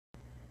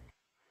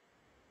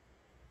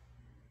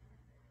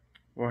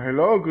Well,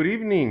 hello, good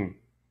evening.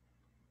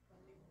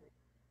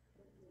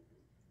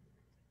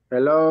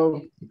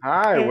 Hello.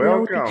 Hi, Hello,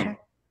 welcome. teacher.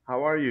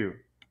 How are you?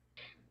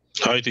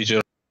 Hi,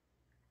 teacher.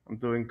 I'm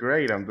doing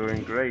great. I'm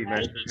doing great. Hi,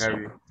 Nice to have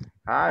teacher. you.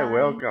 Hi, Hi.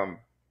 welcome.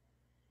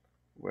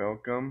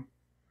 Welcome.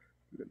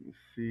 Let me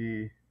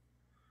see.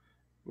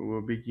 We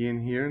will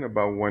begin here in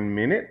about 1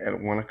 minute at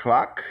 1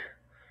 o'clock.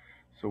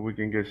 So we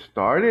can get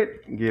started,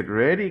 get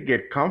ready,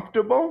 get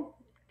comfortable.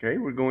 Okay,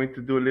 we're going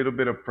to do a little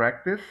bit of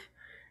practice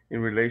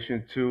in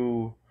relation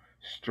to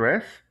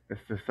stress,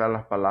 estresar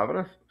las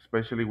palabras,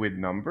 especially with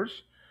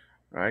numbers,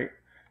 right?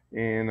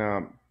 And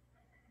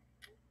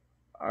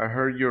I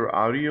heard your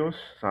audios,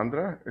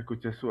 Sandra.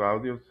 Escuché su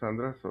audio,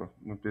 Sandra, so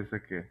no piense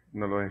que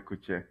no los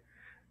escuché.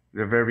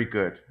 They're very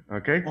good,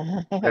 okay?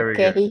 Very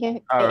good.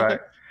 Okay, All right,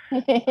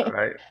 okay. all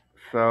right.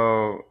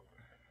 So,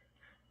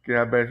 que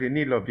a ver si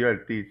ni lo vio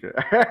el teacher.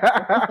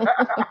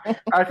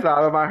 I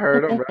saw them, I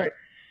heard them, right?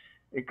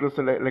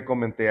 Incluso le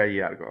comenté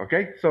ahí algo,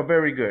 okay? So,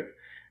 very good.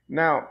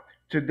 Now,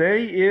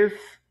 today is,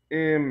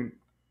 um,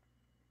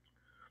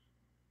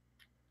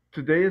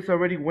 today is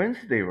already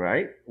Wednesday,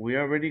 right?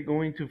 We're already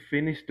going to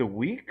finish the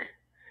week,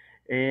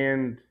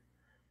 and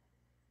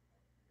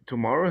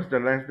tomorrow is the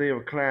last day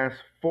of class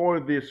for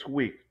this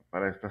week,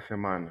 para esta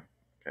semana.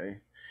 Okay.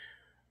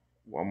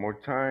 One more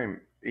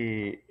time.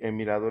 Y he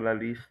mirado la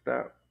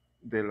lista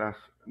de las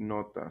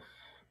notas.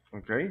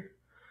 Okay.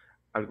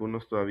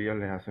 Algunos todavía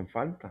les hacen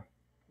falta.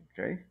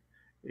 Okay.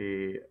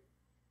 Y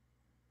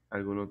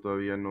algunos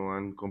todavía no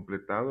han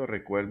completado.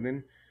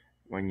 Recuerden,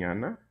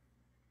 mañana.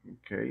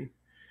 Okay.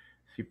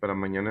 Si para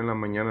mañana en la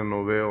mañana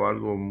no veo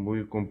algo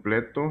muy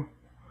completo,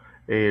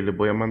 les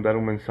voy a mandar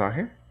un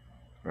mensaje.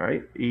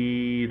 Right?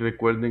 Y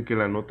recuerden que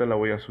la nota la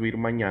voy a subir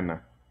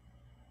mañana.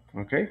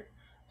 Okay.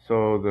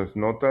 So, las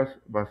notas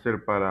va a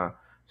ser para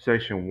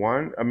session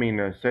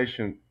 1,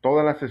 session,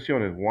 todas las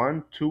sesiones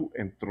 1, 2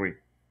 and 3.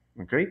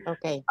 Okay.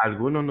 Okay.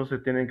 Algunos no se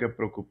tienen que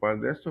preocupar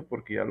de esto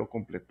porque ya lo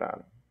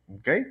completaron.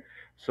 Okay.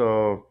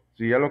 So,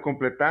 si ya lo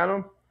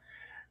completaron,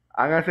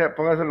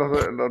 pónganse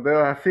los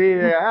dedos así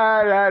de,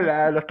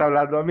 lo está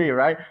hablando a mí,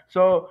 right?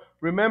 So,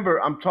 remember,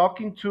 I'm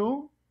talking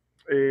to,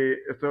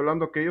 estoy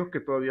hablando a aquellos que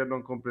todavía no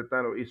han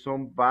completado y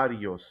son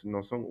varios,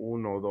 no son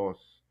uno o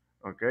dos,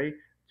 ¿ok?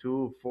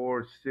 2,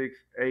 4, 6,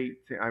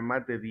 8, hay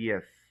más de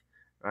 10,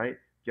 right?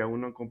 Que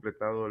aún no han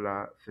completado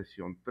la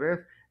sesión 3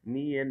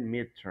 ni en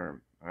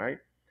midterm, right?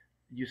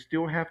 You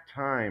still have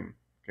time,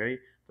 ¿ok?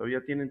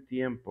 Todavía tienen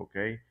tiempo, ¿ok?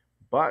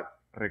 But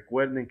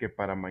recuerden que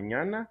para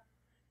mañana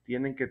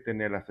tienen que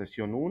tener la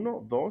sesión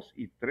 1, 2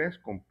 y 3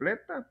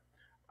 completa,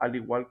 al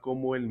igual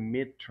como el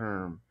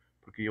midterm,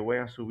 porque yo voy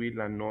a subir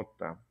la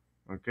nota,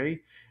 ¿ok?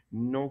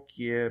 No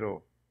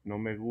quiero, no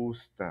me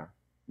gusta,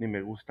 ni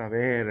me gusta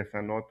ver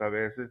esa nota a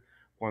veces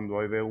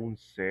cuando ahí veo un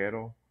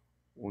 0,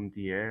 un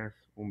 10,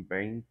 un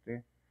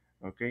 20,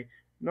 ¿ok?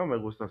 No me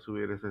gusta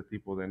subir ese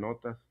tipo de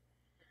notas.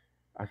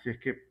 Así es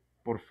que,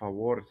 por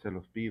favor, se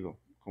los pido,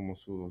 como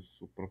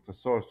su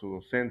profesor, su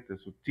docente,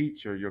 su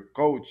teacher, your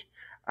coach,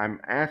 I'm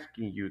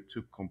asking you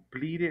to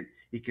complete it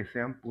y que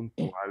sean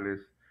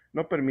puntuales.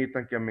 No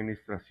permitan que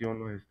administración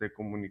los esté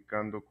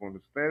comunicando con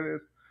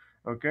ustedes,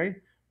 ¿ok?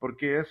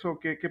 Porque eso,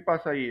 ¿qué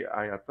pasa ahí?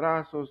 Hay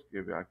atrasos,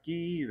 que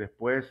aquí y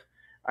después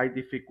hay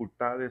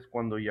dificultades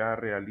cuando ya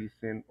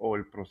realicen o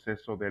el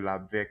proceso de la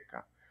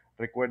beca.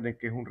 Recuerden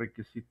que es un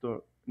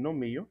requisito no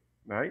mío,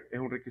 ¿right? Es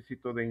un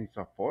requisito de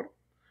INSAFORP,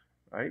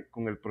 ¿right?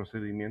 Con el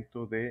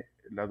procedimiento de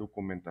la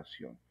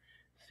documentación.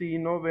 Si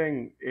no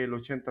ven el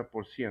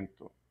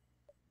 80%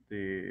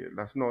 de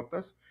las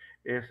notas,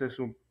 ese es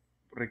un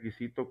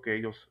requisito que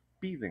ellos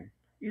piden.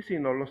 Y si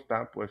no lo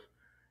está, pues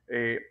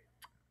eh,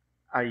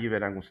 ahí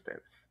verán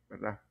ustedes,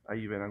 ¿verdad?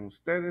 Ahí verán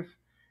ustedes,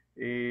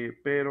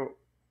 pero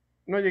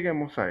no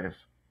lleguemos a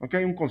eso. ¿Ok?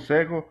 Un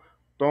consejo,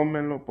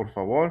 tómenlo, por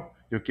favor.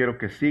 Yo quiero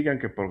que sigan,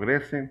 que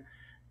progresen,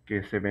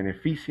 que se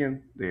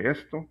beneficien de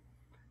esto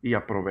y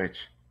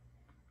aprovechen.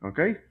 ¿Ok?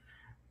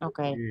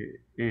 Okay.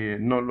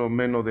 No lo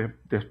menos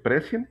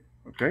desprecien,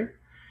 ¿ok?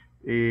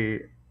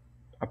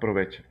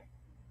 Aprovechen.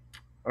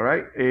 All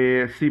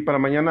right. Si para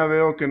mañana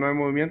veo que no hay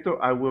movimiento,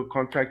 I will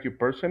contact you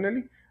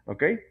personally,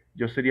 ¿ok?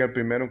 Yo sería el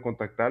primero en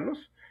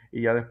contactarlos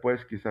y ya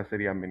después quizás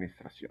sería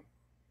administración,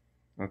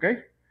 ¿ok?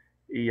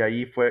 Y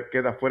ahí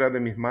queda fuera de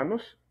mis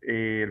manos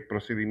el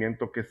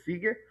procedimiento que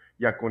sigue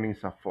ya con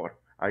INSAFOR.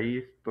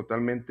 Ahí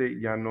totalmente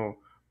ya no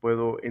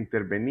puedo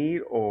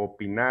intervenir o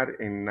opinar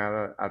en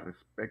nada al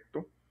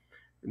respecto,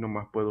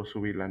 nomás puedo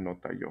subir la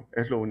nota yo.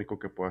 Es lo único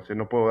que puedo hacer.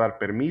 No puedo dar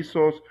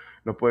permisos,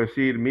 no puedo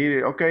decir,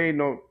 mire, ok,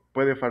 no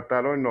puede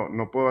faltar hoy,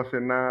 no puedo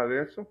hacer nada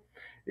de eso.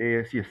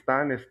 Si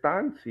están,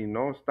 están, si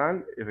no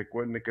están,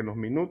 recuerden que los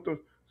minutos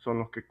son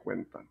los que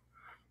cuentan.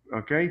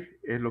 Ok,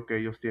 es lo que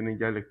ellos tienen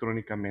ya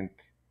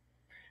electrónicamente.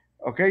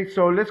 Ok,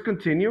 so let's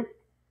continue.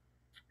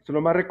 Solo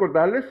más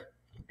recordarles,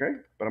 ok,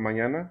 para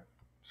mañana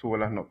subo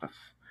las notas.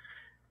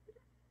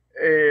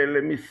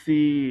 Let me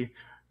see.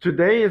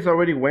 Today is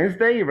already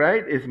Wednesday,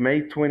 right? It's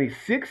May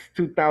 26,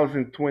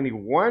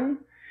 2021.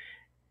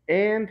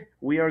 And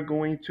we are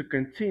going to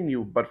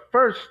continue. But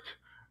first,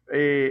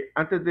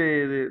 Antes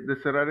de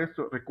cerrar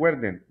esto,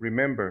 recuerden,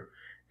 remember,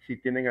 si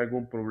tienen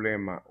algún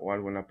problema o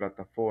algo en la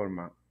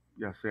plataforma,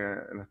 ya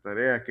sea en las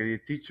tareas, que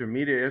dice, teacher,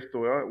 mire esto,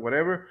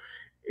 whatever,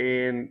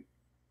 and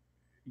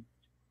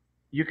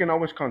you can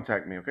always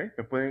contact me, ¿ok?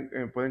 Me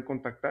pueden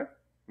contactar,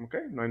 ¿ok?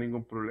 No hay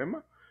ningún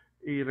problema.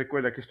 Y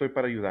recuerda que estoy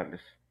para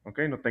ayudarles, ¿ok?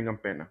 No tengan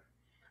pena.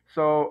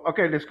 So,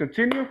 okay, let's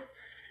continue.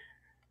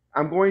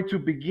 I'm going to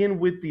begin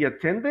with the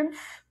attendance,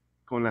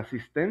 con la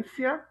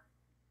asistencia.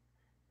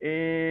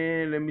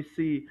 Let me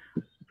see.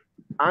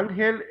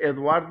 Ángel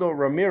Eduardo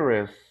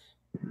Ramírez.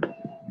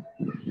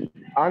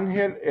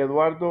 Ángel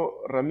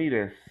Eduardo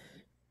Ramírez.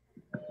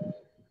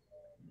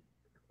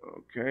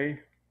 Ok.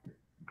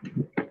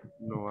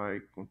 No hay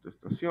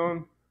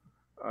contestación.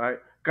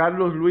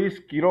 Carlos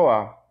Luis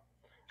Quiroa.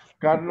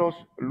 Carlos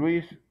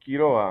Luis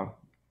Quiroa.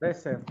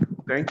 Present.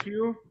 Thank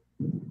you.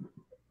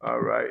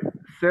 All right.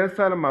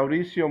 César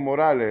Mauricio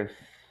Morales.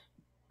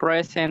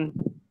 Present.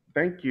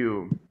 Thank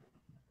you.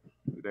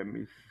 Let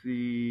me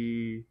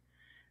see.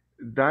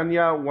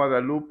 Dania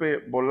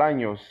Guadalupe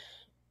Bolaños.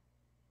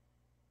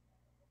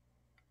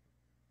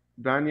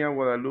 Dania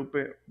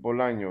Guadalupe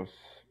Bolaños.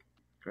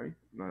 Ok,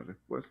 una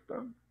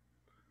respuesta.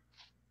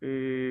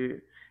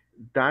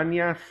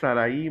 Dania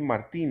Saraí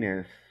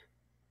Martínez.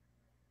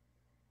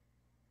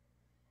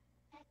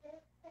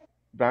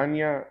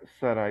 Dania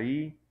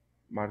Saraí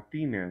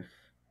Martínez.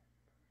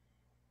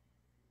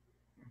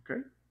 Ok,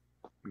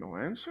 no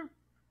answer.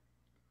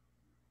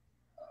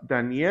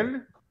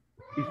 Daniel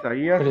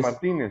Isaías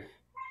Martínez.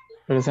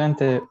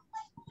 Presente.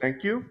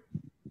 Thank you.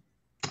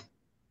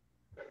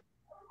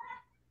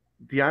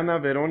 Diana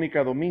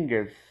Verónica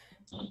Domínguez.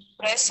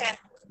 Present.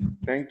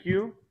 Thank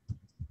you.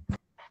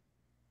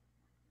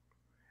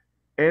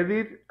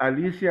 Edith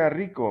Alicia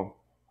Rico.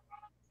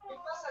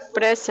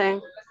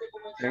 Present.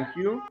 Thank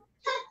you.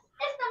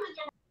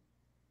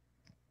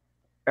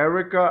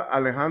 Erica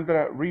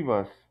Alejandra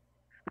Rivas.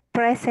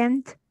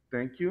 Present.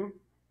 Thank you.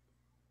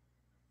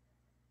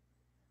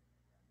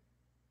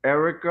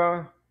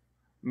 Erica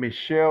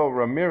Michelle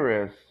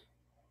Ramirez.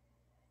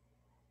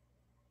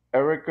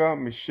 Erica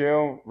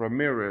Michelle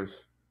Ramirez.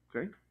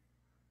 Okay.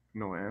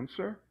 No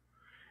answer.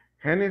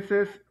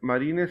 Genesis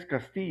Marines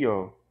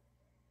Castillo.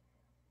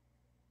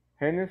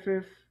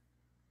 Genesis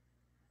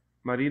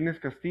Marines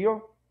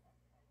Castillo.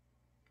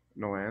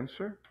 No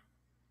answer.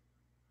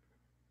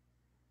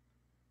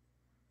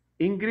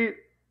 Ingrid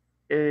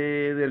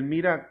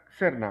Delmira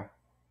Serna.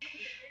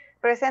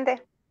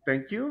 Presente.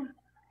 Thank you.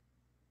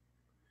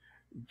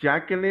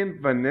 Jacqueline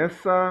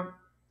Vanessa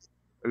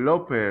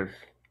Lopez.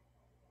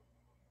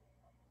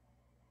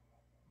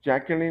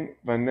 Jacqueline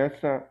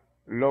Vanessa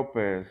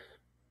Lopez.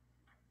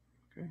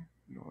 Okay,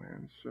 no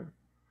answer.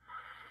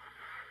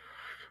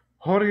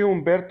 Jorge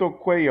Humberto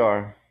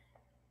Cuellar.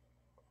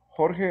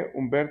 Jorge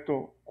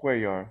Humberto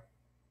Cuellar.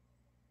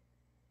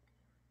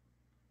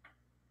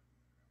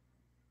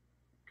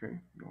 Okay,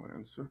 no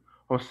answer.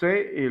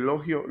 José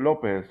Elogio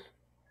López.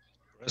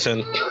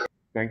 Present.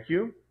 Thank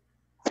you.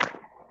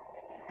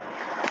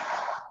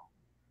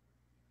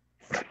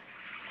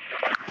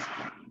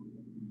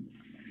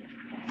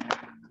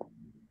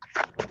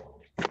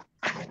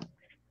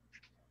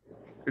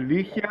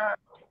 Ligia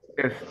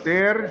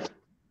Esther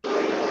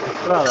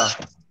Estrada.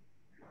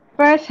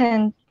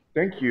 Present.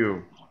 Thank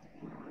you.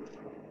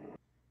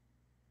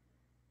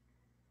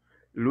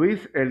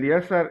 Luis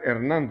Elíazar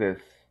Hernández.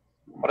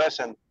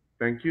 Present.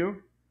 Thank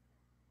you.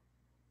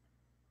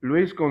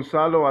 Luis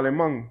Gonzalo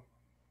Alemán.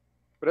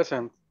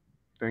 Present.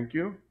 Thank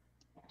you.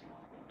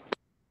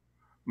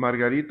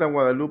 Margarita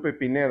Guadalupe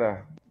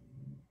Pineda.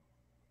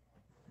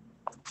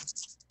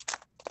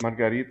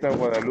 Margarita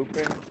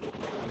Guadalupe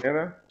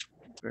Pineda.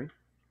 Okay.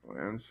 No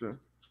answer.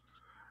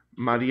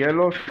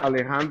 Marielos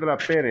Alejandra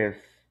Pérez.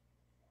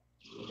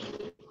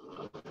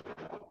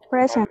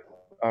 Present.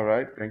 All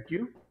right, thank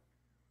you.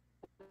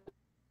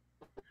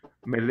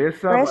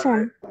 Melissa.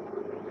 Present.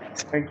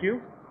 Thank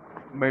you.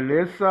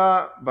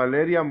 Melissa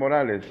Valeria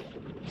Morales.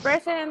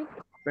 Present.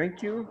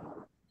 Thank you.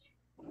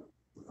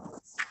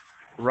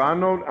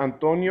 Ronald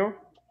Antonio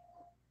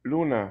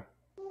Luna.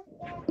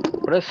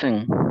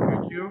 Present.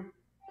 Thank you.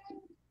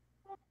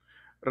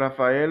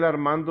 Rafael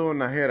Armando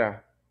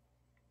Najera.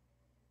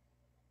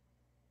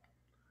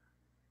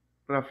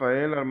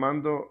 Rafael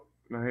Armando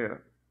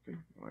Najera. Okay,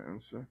 no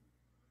answer.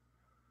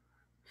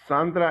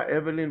 Sandra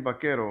Evelyn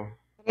Vaquero.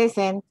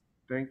 Present.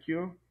 Thank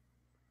you.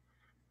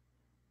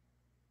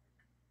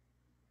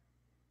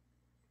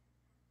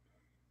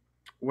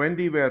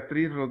 Wendy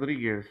Beatriz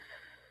Rodríguez.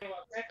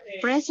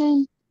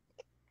 Present.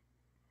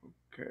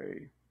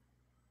 Okay.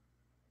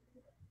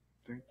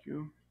 Thank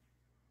you.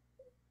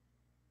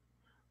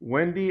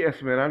 Wendy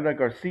Esmeralda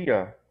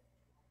Garcia.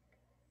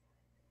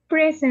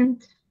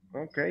 Present.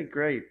 Okay,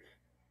 great.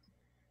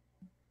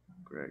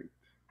 Great.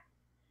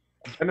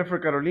 Jennifer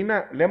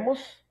Carolina Lemos.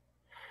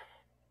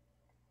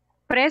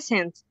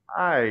 Present.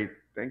 Hi,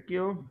 thank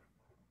you.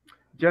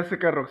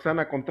 Jessica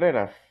Roxana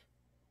Contreras.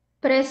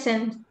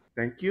 Present.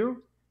 Thank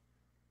you.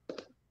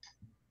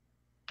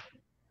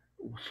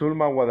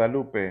 Zulma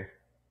Guadalupe.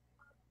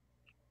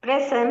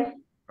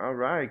 Present. All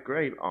right,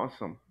 great,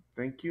 awesome.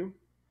 Thank you.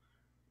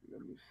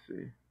 Let me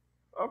see.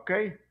 Ok,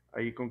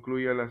 ahí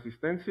concluye la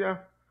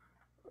asistencia.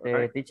 All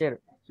right. Teacher,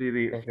 Sí,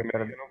 sí me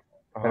perdón, dijeron.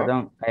 Ajá.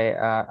 perdón,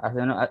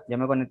 yo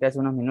me conecté hace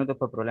unos minutos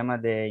por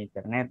problemas de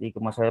internet y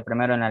como soy el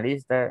primero en la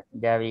lista,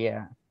 ya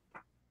había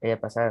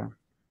pasado.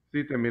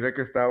 Sí, te miré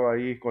que estaba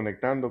ahí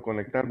conectando,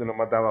 conectando, y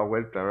nomás daba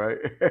vuelta, right?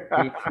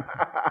 Sí.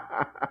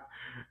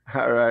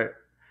 All right,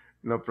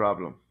 no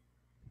problem.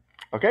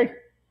 Okay,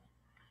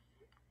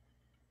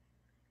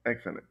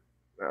 excellent.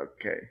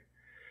 Okay,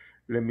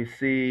 let me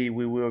see.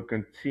 We will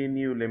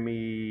continue. Let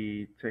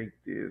me take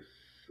this.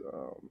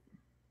 Um,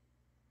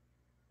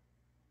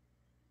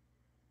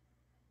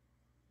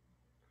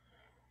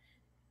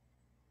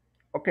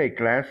 okay,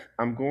 class,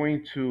 I'm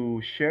going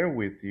to share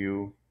with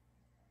you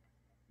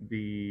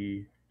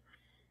the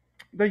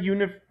the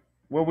unit.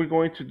 Well, we're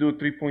going to do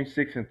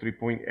 3.6 and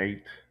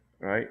 3.8,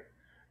 right?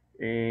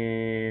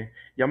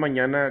 Ya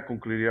mañana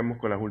concluiríamos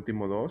con las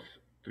últimas dos,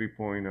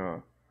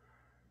 3.10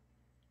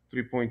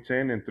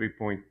 and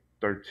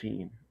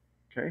 3.13.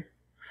 Okay.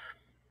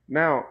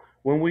 Now,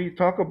 when we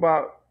talk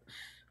about,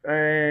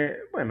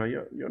 bueno,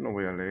 yo no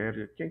voy a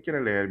leer. ¿Quién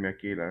quiere leerme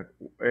aquí?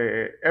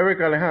 Eric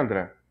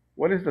Alejandra,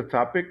 what is the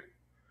topic?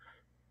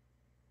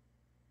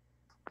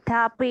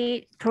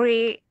 Topic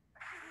 3,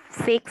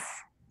 6,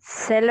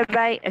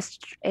 celebrate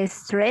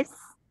stress.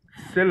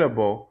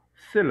 Syllable,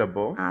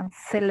 syllable.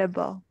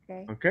 Syllable.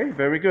 Okay. Okay,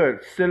 very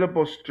good.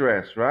 Syllable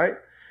stress, right?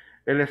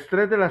 El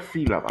estrés de las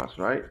sílabas,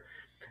 right?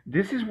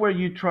 This is where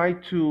you try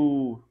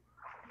to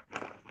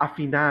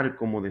afinar,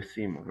 como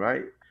decimos,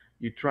 right?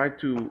 You try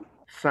to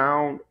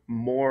sound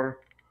more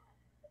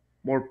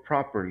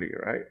properly,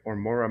 right? Or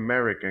more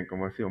American,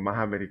 como decimos,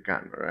 más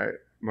americano, right?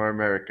 More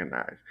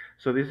Americanized.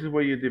 So this is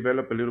where you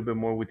develop a little bit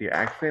more with the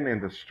accent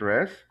and the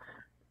stress,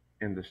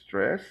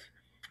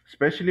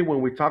 especially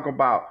when we talk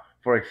about,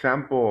 for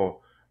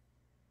example,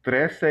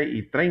 13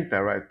 y 30,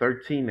 right?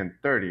 13 and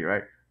 30,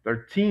 right?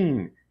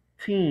 13,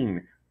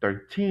 teen,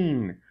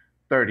 13,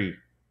 30,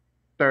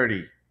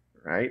 30,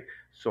 right?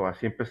 So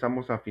así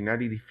empezamos a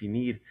afinar y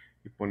definir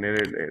y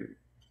poner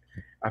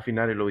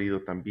afinar el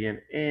oído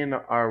también in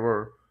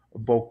our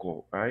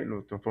vocal, right?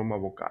 Nuestra forma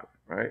vocal,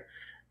 right?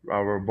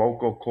 Our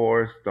vocal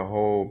cords, the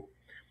whole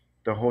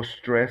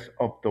stress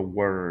of the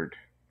word,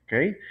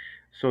 okay?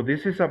 So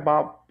this is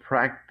about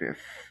practice,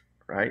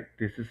 right?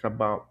 This is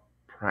about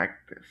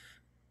practice,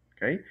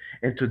 okay?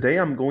 And today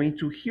I'm going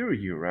to hear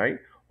you, right?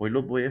 Hoy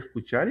los voy a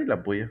escuchar y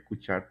las voy a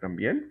escuchar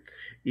también.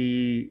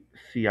 Y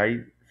si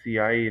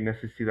hay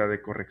necesidad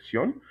de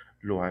corrección,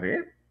 lo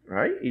haré,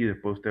 right? Y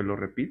después usted lo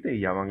repite y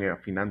ya van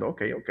afinando,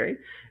 okay, okay.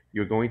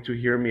 You're going to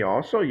hear me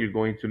also, you're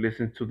going to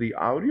listen to the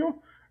audio,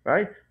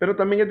 right? Pero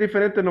también es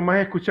diferente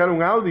nomás escuchar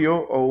un audio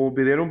o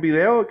un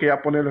video que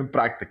ya ponerlo en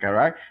práctica,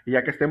 right? Y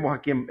ya que estemos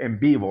aquí en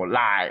vivo,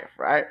 live,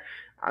 right?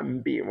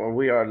 En vivo,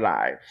 we are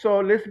live.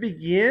 So let's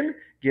begin,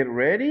 get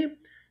ready,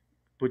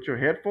 put your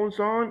headphones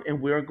on, and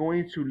we are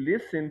going to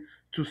listen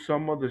to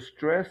some of the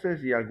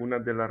stresses y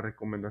algunas de las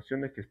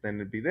recomendaciones que están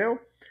en el video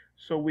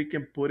so we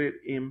can put it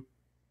in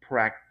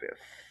practice.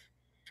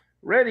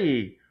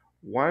 Ready?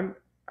 One,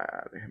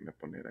 déjenme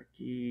poner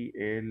aquí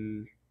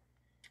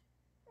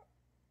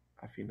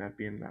afinar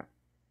bien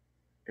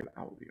el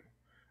audio.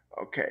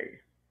 Okay.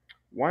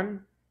 1,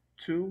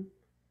 2,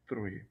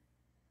 3.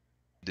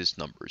 These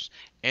numbers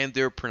and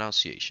their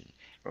pronunciation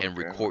and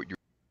Okay. record your.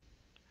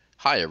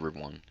 Hi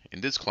everyone, in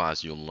this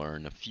class you'll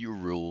learn a few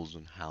rules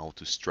on how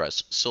to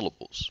stress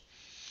syllables,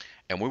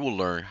 and we will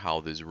learn how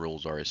these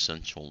rules are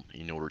essential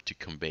in order to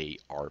convey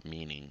our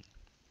meaning.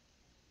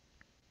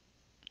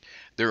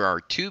 There are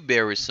two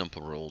very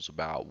simple rules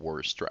about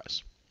word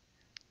stress.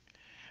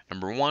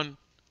 Number one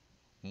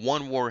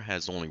word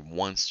has only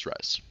one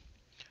stress.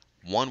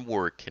 One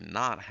word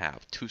cannot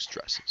have two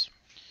stresses.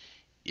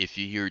 If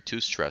you hear two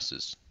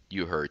stresses,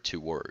 you heard two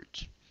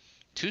words.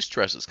 Two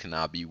stresses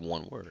cannot be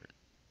one word.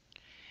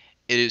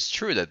 It is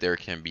true that there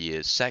can be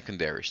a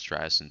secondary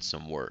stress in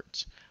some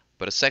words,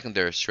 but a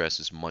secondary stress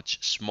is much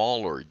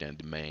smaller than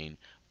the main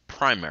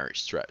primary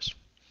stress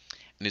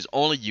and is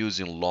only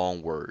used in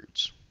long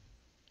words.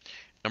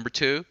 Number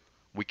two,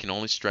 we can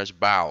only stress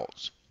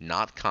vowels,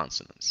 not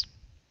consonants.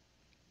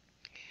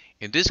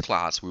 In this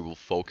class, we will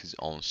focus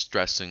on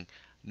stressing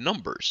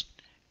numbers,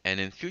 and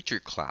in future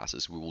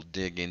classes, we will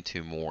dig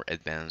into more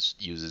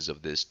advanced uses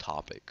of this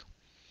topic.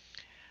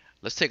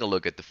 Let's take a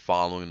look at the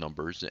following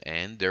numbers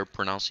and their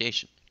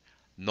pronunciation.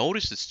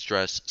 Notice the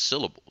stressed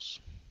syllables.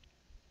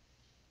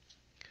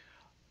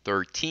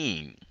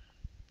 13,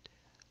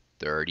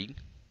 30,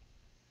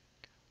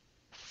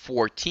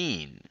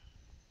 14,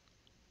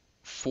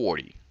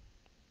 40,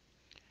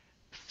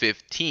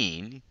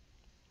 15,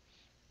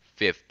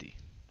 50,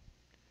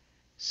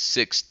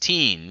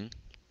 16,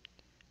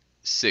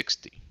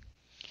 60.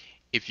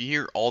 If you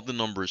hear all the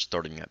numbers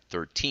starting at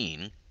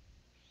 13,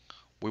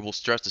 we will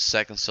stress the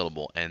second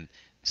syllable, and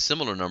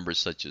similar numbers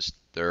such as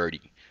 30,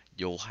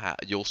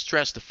 you'll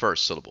stress the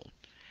first syllable.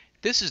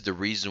 This is the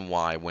reason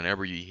why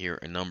whenever you hear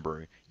a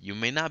number, you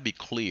may not be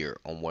clear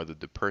on whether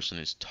the person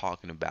is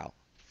talking about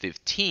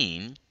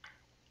 15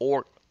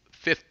 or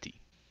 50.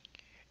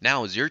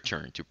 Now it's your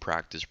turn to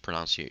practice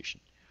pronunciation.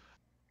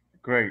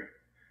 Great.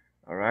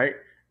 All right.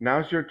 Now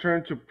it's your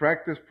turn to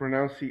practice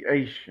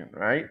pronunciation,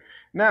 right?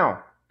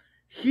 Now,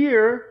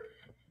 here,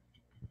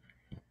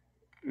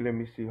 let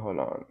me see, hold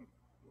on.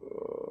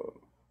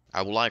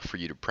 I would like for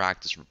you to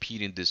practice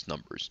repeating these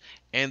numbers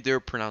and their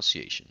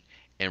pronunciation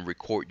and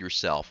record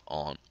yourself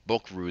on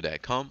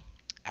bookaroo.com.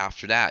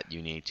 After that,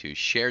 you need to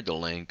share the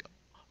link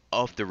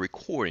of the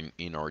recording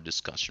in our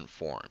discussion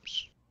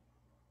forums.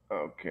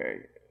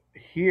 Okay.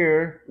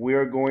 Here, we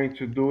are going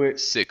to do it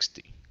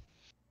 60.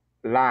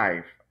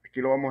 live.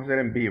 Aquí lo vamos a hacer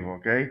en vivo,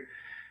 okay?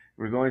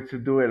 We're going to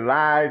do it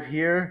live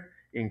here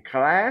in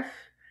class.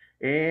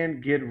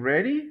 And get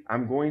ready.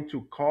 I'm going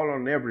to call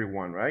on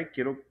everyone, right?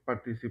 Quiero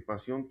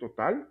participación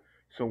total.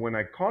 So when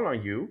I call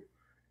on you,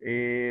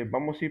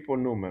 vamos a ir por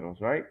números,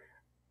 right?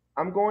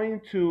 I'm going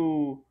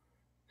to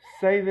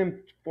say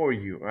them for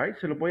you, right?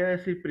 Se lo voy a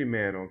decir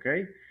primero,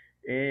 okay?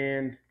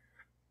 And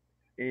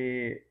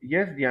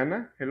yes,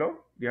 Diana.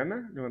 Hello,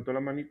 Diana. Levantó la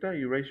manita.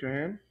 You raise your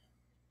hand.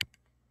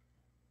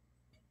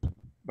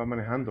 Va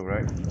manejando,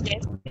 right?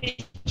 Yes.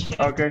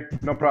 Okay,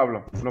 no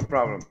problem, no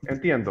problem.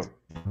 Entiendo.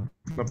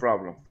 No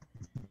problem.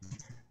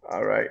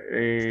 All right.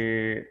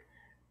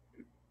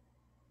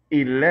 11,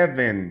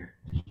 11,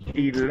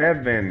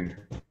 11,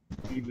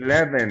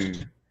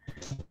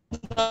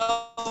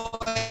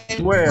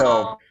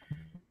 12.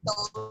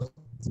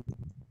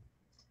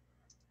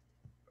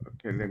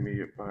 Okay, let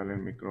me apagar el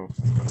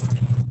micrófono.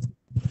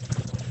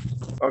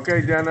 Ok,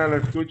 Diana, la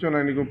escucho, no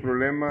hay ningún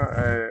problema.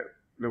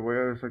 Le voy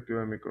a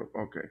desactivar el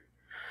micrófono. Ok.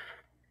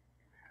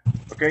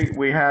 Okay,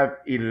 we have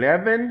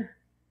 11,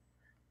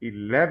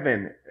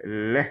 11,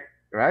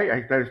 right?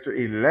 Ahí está, 11,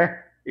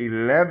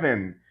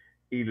 11.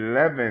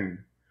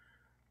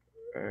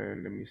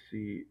 Let me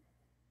see.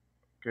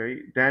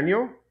 Okay,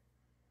 Daniel,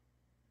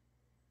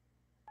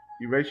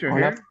 you raise your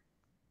Hola. hand.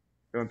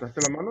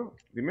 ¿Levantaste la mano?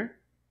 Dime.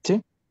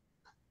 Sí.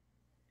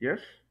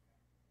 Yes.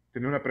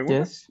 ¿Tienes una pregunta?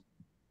 Yes.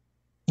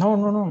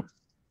 No.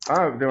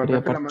 Ah,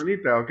 levantaste Quería la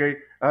manita, okay.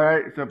 All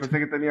right, so pensé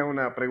que tenías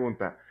una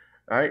pregunta.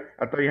 All right,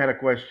 I thought you had a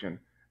question.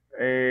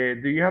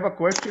 Do you have a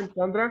question,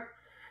 Sandra?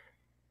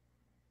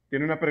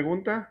 ¿Tiene una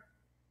pregunta?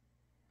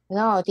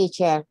 No,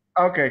 teacher.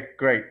 Okay,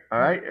 great. All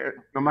right.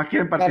 Nomás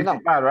quieren Perdón.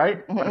 participar,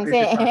 right? Sí.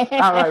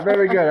 Participar. All right,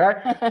 very good,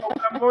 right? So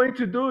what I'm going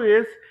to do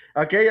is,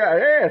 okay,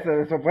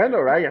 eso es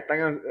bueno, right? Ya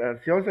están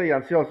ansiosos y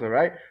ansiosos,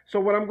 right?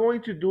 So what I'm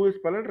going to do is,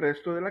 para el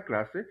resto de la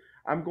clase,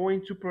 I'm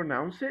going to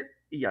pronounce it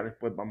y ya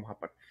después vamos a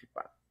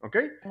participar,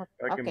 okay?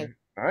 Okay.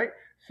 All right.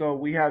 So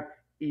we have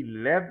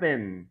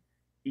 11,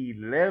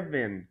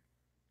 11,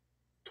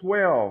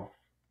 12,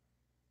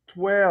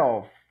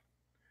 12,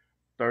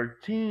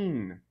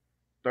 13,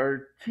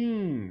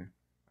 13.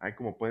 Ahí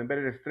como pueden ver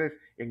el estrés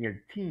en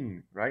el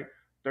teen, right?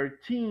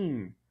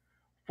 13,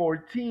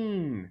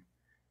 14,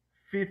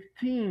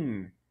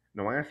 15.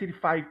 No van a decir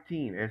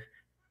 15, es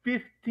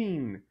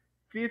 15,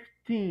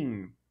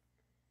 15,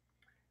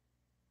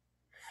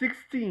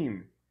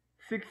 16,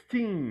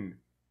 16,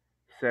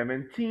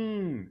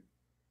 17,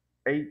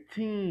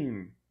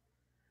 18,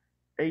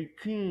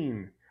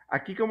 18.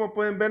 Aquí como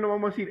pueden ver no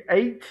vamos a decir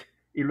 8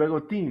 y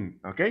luego teen,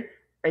 ¿ok?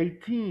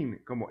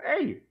 18, como A,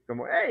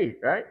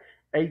 right?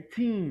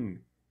 18,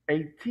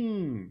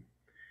 18,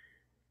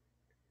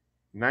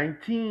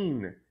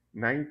 19,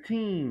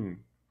 19.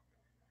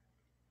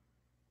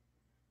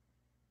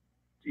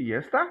 Y ya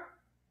está.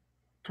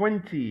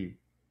 20,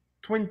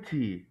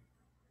 20,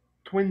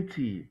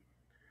 20,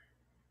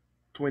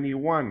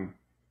 21,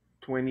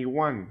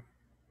 21,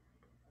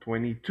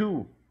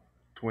 22,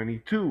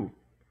 22,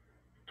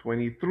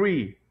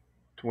 23,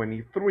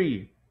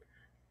 23,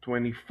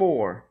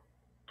 24,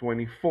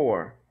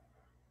 24,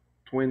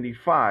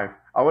 25.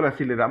 Ahora,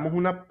 si le damos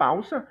una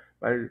pausa,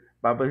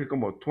 va a decir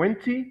como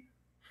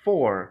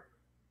 24,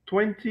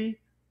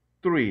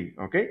 23,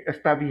 ¿ok?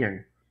 Está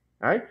bien,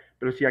 ¿right?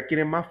 Pero si ya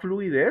quieren más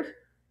fluidez,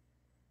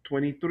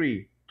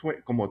 23,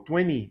 como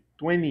 20,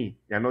 20,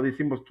 ya no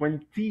decimos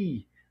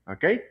 20,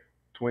 ¿ok?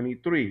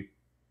 23.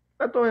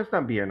 Todos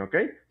están bien, ¿ok?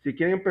 Si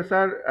quieren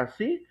empezar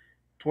así,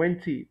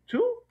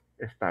 22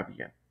 está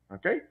bien,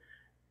 ¿ok?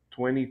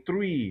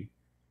 23,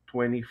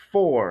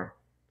 24,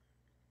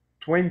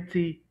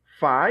 25,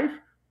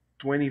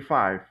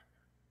 25,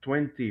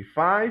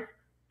 25,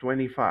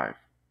 25,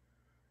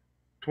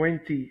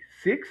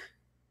 26,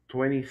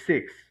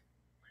 26,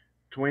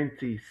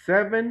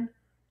 27,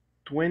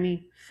 27,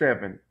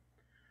 28,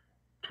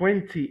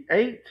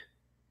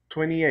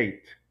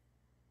 28,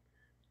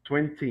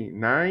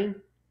 29,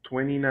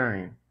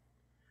 29.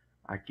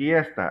 Aquí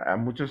está. A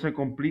muchos se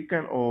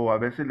complican o a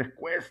veces les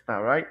cuesta,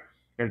 right?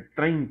 El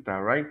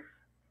 30, right?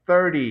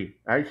 30.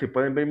 Ahí si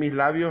pueden ver mis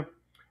labios,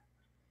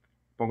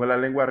 pongo la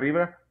lengua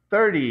arriba.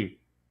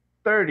 30,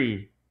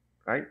 30,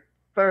 right?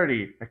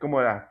 30. Es como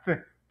la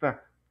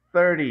 30,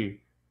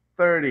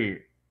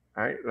 30.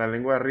 Right? La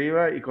lengua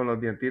arriba y con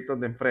los dientitos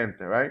de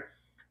enfrente, right?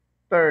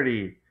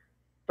 30,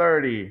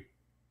 30,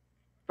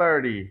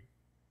 30.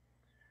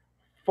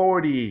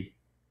 40,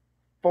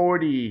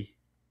 40,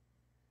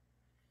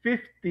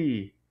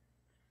 50,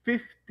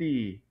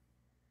 50,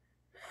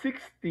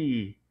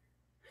 60,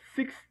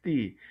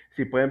 60.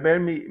 Si pueden ver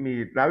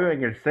mi labio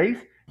en el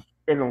 6,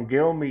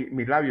 elongueo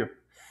mi labio.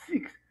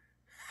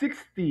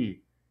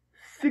 60,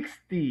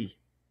 60.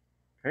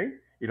 ¿Okay?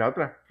 Y la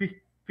otra,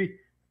 50,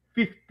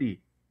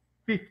 50,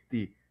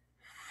 60,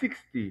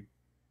 60,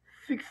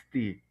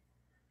 70,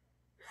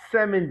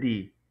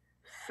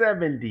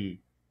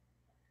 70,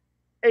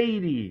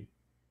 80,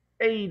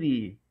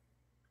 80,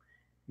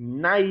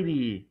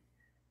 90,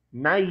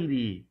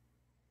 90,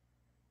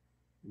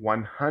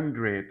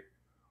 100,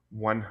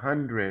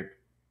 100,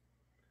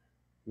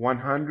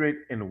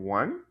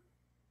 101,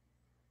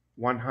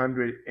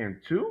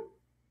 102,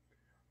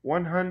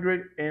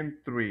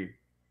 103.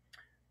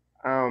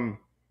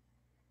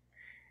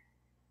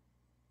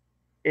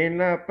 En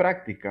la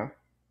práctica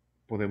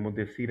podemos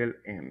decir el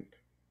and.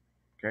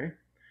 Okay?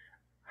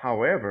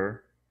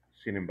 However,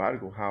 sin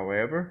embargo,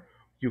 however,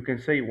 you can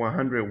say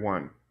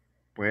 101.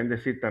 Pueden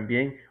decir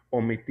también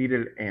omitir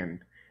el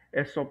and.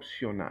 Es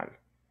opcional.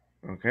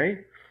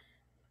 Okay?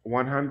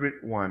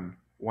 101,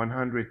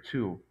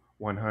 102,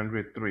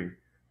 103.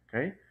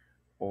 Okay?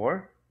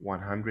 Or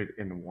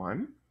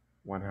 101,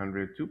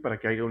 102 para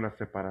que haya una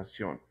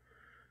separación.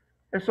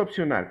 Es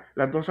opcional.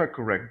 Las dos are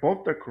correct.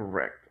 Both are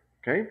correct.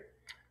 Okay?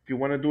 If you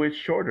want to do it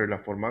shorter, la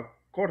forma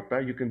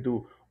corta, you can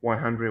do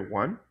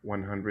 101,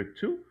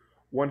 102,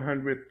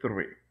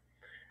 103.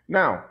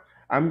 Now,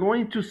 I'm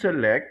going to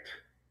select,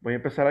 voy a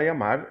empezar a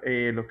llamar,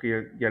 los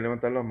que ya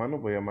levantaron las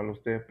manos, voy a llamar a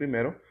ustedes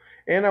primero.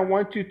 And I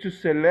want you to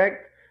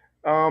select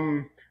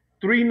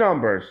 3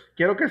 numbers.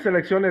 Quiero que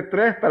seleccione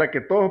 3 para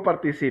que todos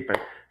participen.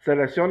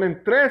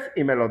 Seleccionen 3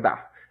 y me los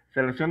da.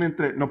 Seleccionen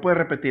 3, no puede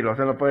repetirlo, o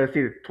sea, no puede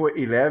decir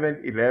 11,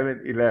 11,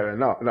 11.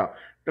 No, no.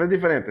 3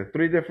 diferentes,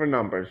 3 different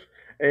numbers.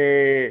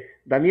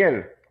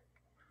 Daniel.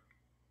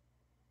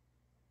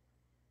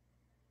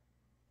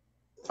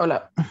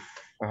 Hola.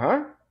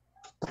 Ajá.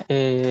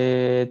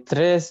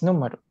 3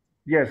 números.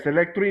 Yes,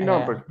 select 3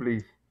 numbers,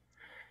 please.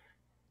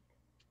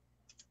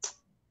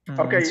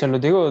 Okay. ¿Se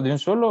los digo de un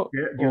solo?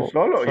 De un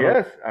solo,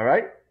 yes, all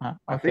right.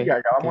 Así Okay, que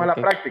ya vamos a la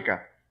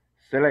práctica.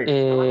 Select.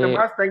 Los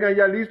demás tengan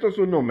ya listos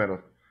sus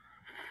números.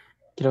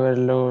 Quiero ver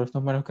los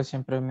números que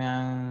siempre me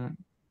han...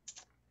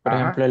 Por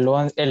ejemplo, el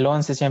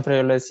 11 siempre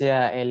yo lo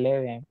decía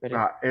 11,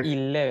 pero es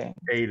 11.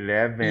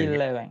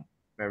 11.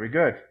 Very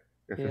good.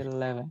 11.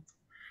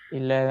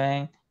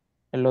 11.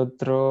 El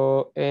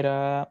otro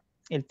era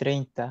el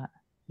 30.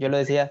 Yo lo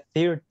decía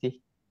 30.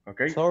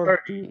 Okay. 30.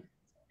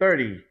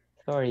 30.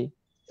 Sorry.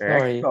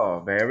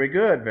 Excellent. Very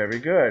good, very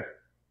good.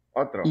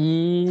 Otro.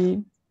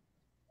 Y...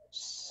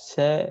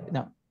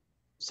 70.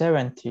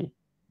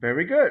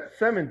 Very good.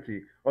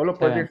 70. O lo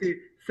puedes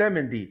decir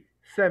 70.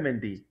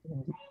 70.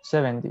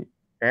 70.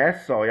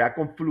 Eso, ya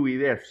con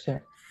fluidez.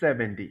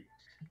 70.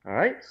 All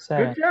right.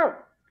 70. Good job.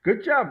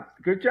 Good job.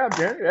 Good job,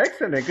 Dan.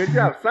 Excellent. Good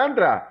job.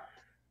 Sandra.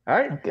 All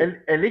right.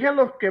 Okay. Elijan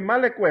los que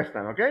más le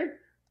cuestan, ¿ok?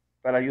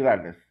 Para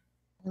ayudarles.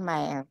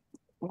 101,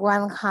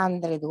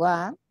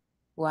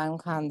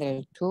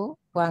 102,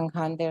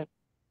 103.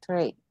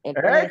 El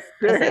 3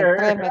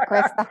 me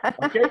cuesta.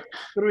 Ok.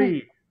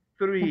 3.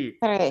 3.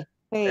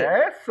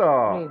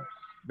 Eso.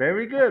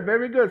 Very good,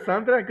 very good.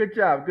 Sandra, good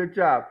job, good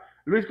job.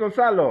 Luis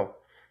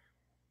Gonzalo.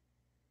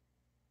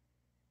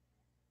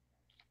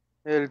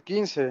 El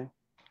 15.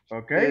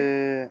 Ok.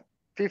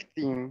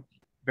 15.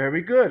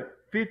 Very good.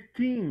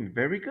 15.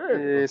 Very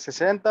good.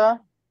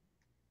 60.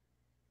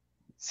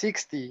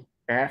 60.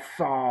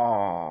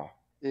 Eso.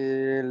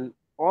 El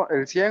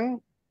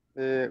 100.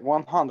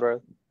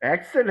 100.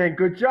 Excellent.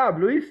 Good job,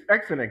 Luis.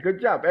 Excellent.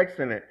 Good job.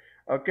 Excellent.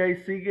 Ok,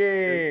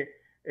 sigue.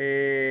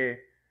 Let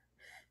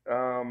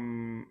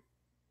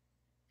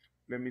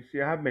me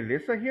see. I have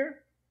Melissa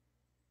here.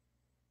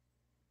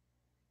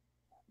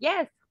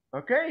 Yes.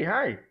 Okay,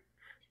 hi.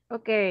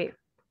 Okay.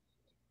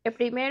 El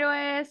primero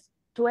es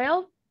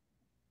 12.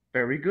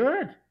 Very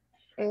good.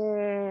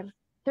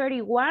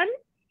 31.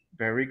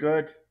 Very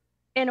good.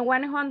 And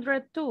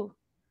 102.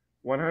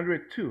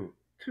 102.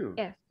 2.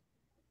 Yes.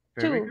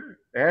 Very 2. good.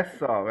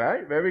 Eso,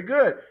 right? Very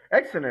good.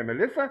 Excellent,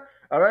 Melissa.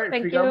 All right,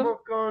 Thank sigamos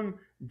you. con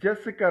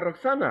Jessica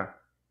Roxana.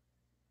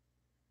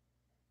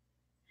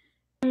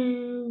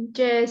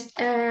 Just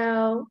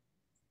 13.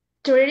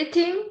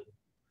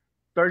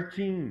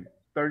 13.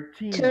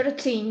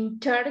 13.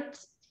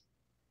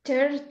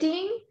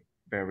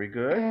 Very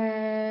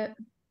good.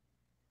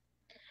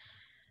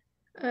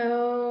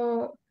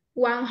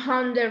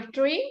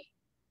 103.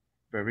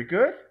 Very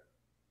good.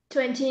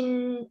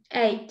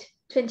 28.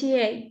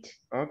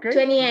 Okay.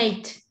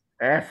 28.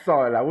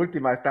 Eso, la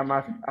última está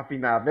más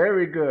afinada.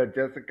 Very good,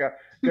 Jessica.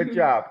 Good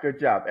job, good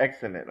job.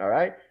 Excellent, all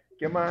right.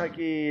 ¿Qué más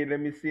aquí? Let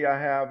me see, I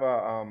have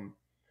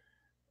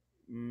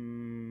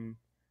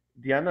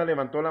Diana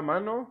levantó la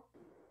mano.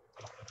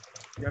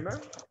 Diana?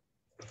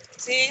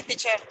 Sí,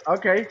 teacher.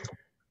 Okay.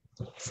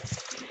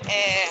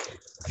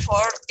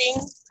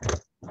 14.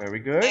 Very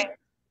good.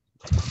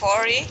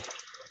 40.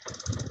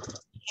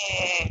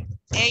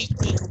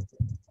 18.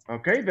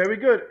 Okay, very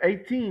good.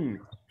 18.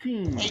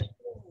 Teen.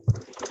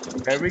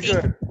 Very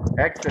good.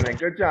 Excellent.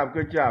 Good job,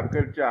 good job,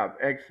 good job.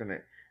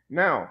 Excellent.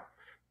 Now,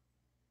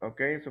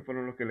 okay, esos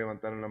fueron los que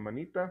levantaron la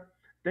manita.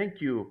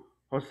 Thank you.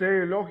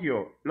 José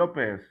Elogio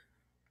López.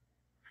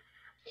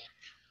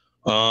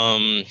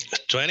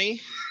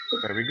 20,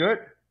 Very good.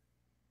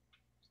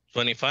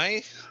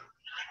 25,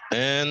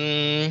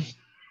 and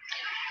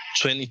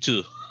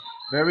 22.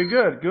 Very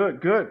good,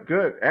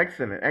 good.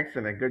 Excellent,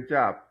 excellent. Good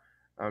job.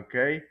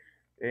 Okay.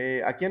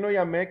 ¿A quién no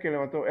llamé que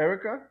levantó?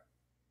 Erica?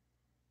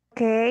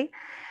 Okay.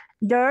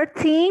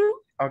 13.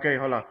 Okay,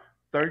 hold on.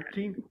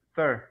 13,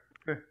 13.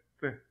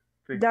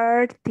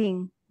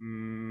 13.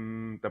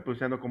 Está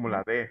pronunciando como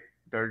la D.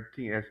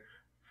 13 es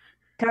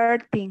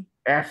 13.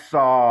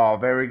 eso.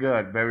 Very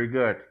good, very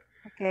good.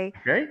 Okay.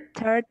 Okay.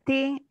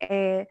 13,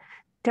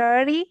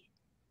 30.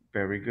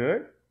 Very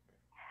good.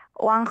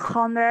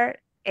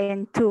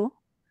 102.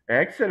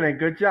 Excellent.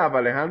 Good job,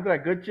 Alejandra.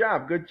 Good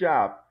job, good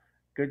job.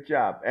 Good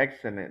job.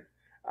 Excellent.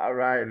 All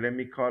right, let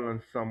me call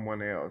on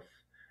someone else.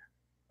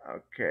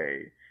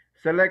 Okay.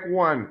 Select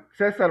one.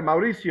 César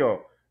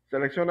Mauricio.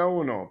 Selecciona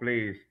uno,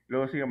 please.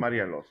 Luego sigue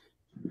Marielos.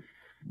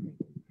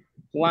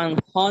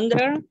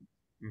 100.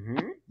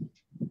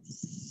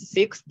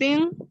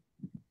 16.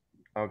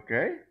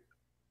 Okay.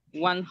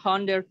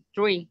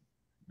 103.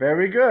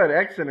 Very good.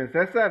 Excellent.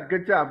 César,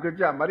 good job, good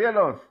job.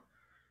 Marielos.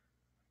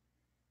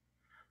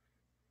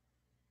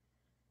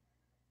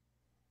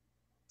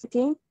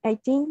 18,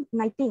 18,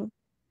 19.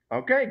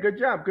 Okay, good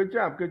job, good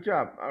job, good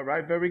job. All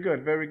right, very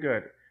good, very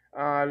good.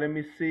 Let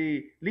me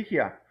see.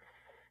 Ligia.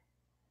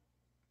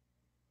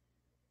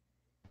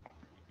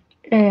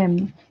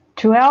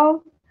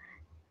 12,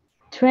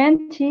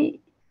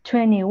 20,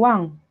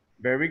 21.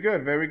 Very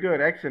good, very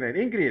good. Excellent.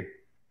 Ingrid.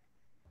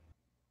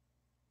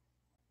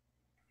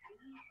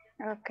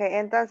 Okay,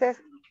 entonces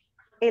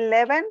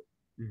 11,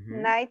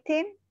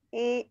 19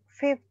 y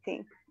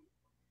 15.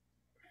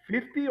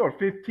 50 or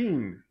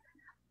 15?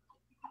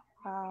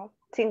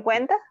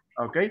 50.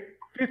 Okay,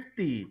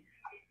 50.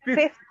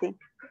 50.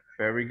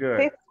 Very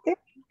good.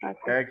 50.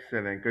 Okay.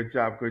 Excellent. Good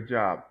job, good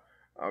job.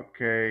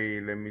 Okay,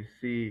 let me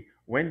see.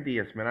 Wendy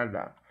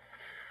Esmeralda.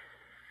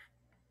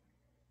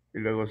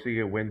 Y luego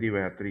sigue Wendy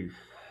Beatriz.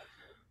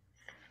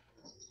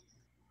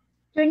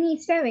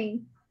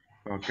 27.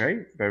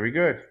 Okay, very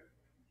good.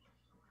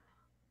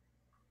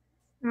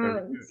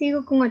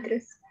 Sigo con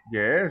otros.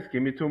 Yes,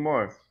 give me two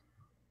more.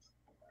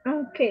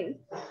 Okay.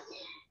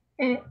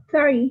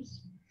 30.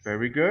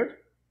 Very good.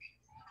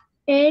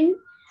 And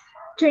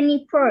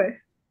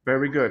 24.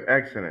 Very good.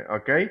 Excellent.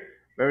 Okay.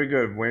 Very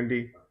good,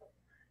 Wendy.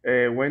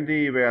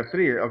 Wendy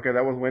Beatriz. Okay,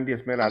 that was Wendy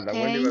Esmeralda.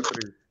 Okay. Wendy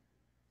Beatriz.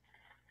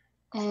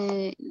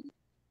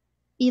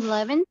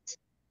 11,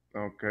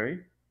 Okay.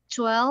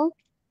 12,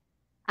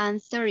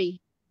 and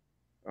 30.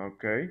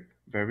 Okay.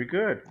 Very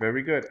good.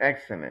 Very good.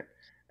 Excellent.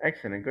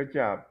 Excellent. Good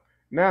job.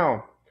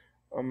 Now,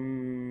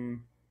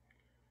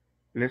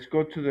 let's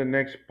go to the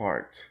next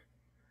part.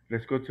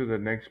 Let's go to the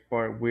next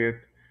part with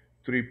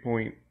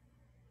 3-point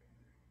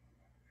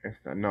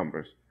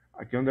numbers.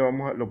 Aquí donde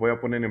vamos, lo voy a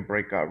poner en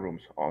breakout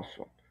rooms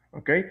also.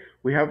 Okay,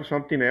 we have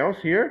something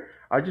else here.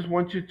 I just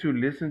want you to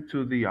listen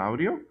to the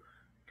audio.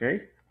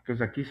 Okay, because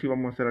aquí sí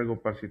vamos a hacer algo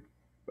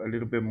a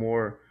little bit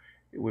more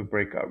with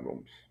breakout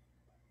rooms.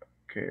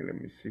 Okay, let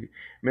me see.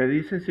 Me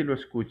dicen si lo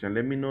escuchan.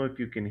 Let me know if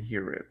you can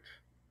hear it.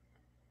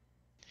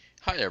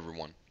 Hi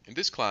everyone. In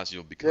this class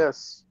you'll become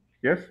Yes.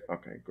 Yes?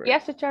 Okay, great.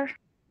 Yes, teacher.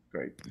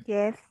 Great.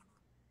 Yes.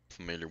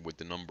 familiar with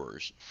the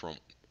numbers from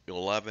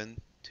 11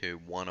 to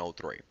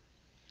 103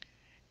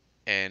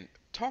 and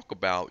talk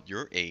about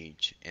your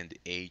age and the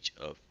age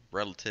of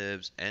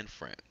relatives and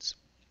friends.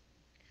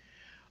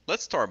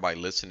 Let's start by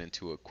listening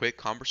to a quick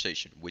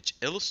conversation which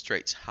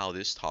illustrates how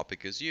this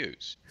topic is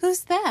used.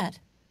 Who's that?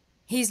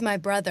 He's my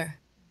brother.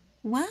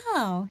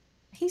 Wow,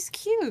 he's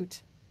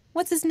cute.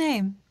 What's his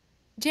name?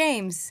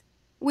 James.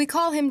 We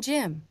call him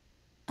Jim.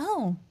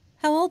 Oh,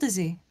 how old is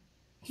he?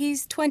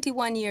 He's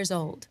 21 years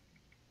old.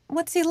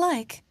 What's he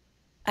like?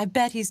 I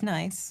bet he's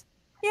nice.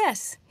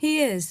 Yes, he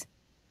is.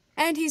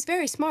 And he's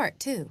very smart,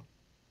 too.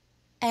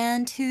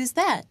 And who's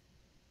that?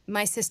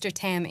 My sister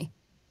Tammy.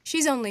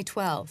 She's only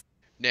 12.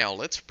 Now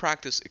let's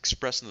practice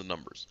expressing the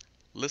numbers.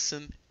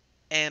 Listen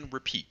and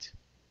repeat.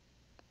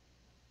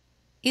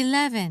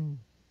 11,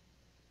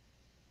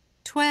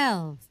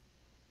 12,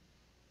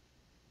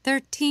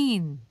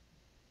 13,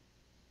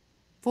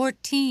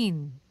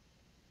 14,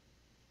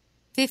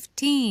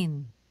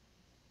 15,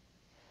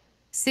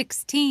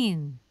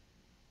 16,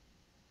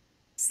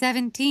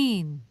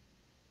 17,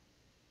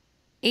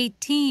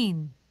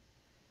 18,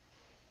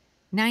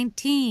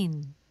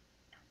 19,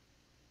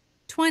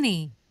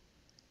 20,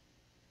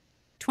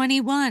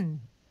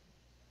 21,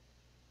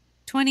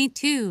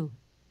 22,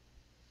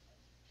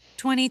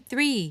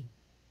 23,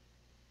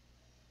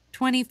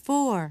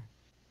 24,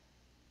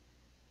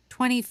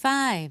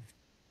 25,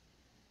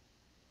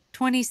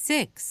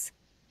 26,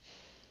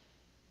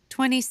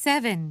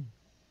 27,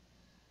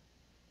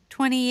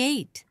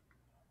 28,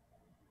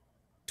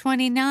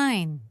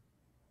 29,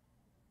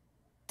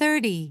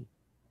 30,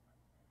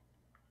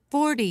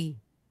 40,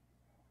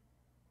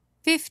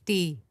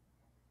 50,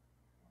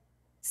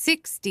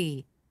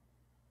 60,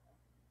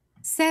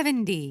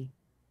 70,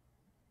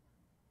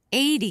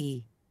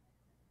 80,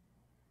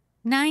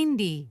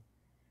 90,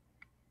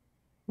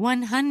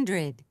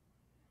 100,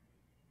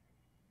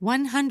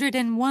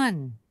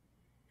 101,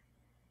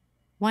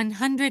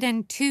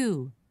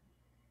 102,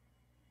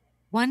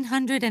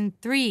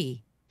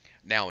 103.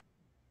 Now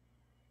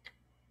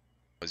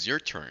it's your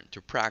turn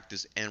to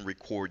practice and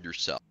record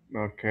yourself.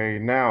 Okay,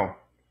 now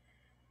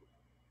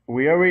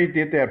we already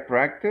did that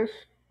practice,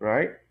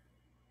 right?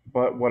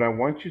 But what I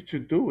want you to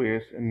do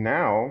is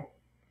now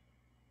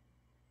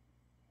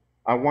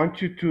I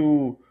want you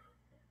to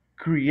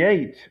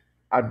create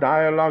a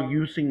dialogue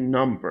using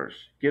numbers.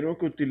 Quiero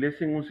que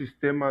utilicen un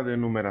sistema de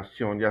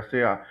numeración, ya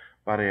sea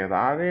para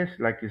edades,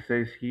 like it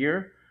says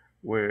here,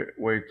 where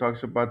it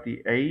talks about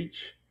the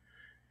age,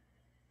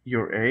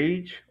 your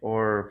age,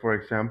 or for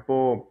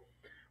example,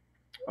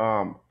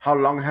 how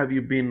long have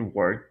you been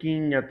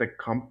working at the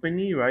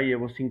company, right?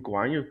 Llevo 5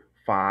 años,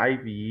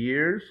 5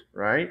 years,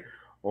 right?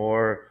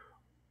 Or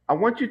I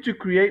want you to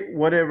create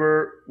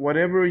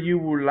whatever you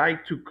would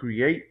like to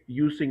create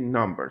using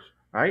numbers,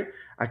 right?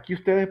 Aquí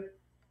ustedes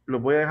lo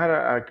voy a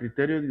dejar a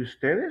criterio de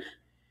ustedes,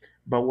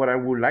 but what I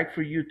would like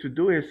for you to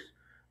do is,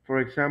 for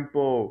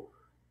example,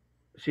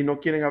 si no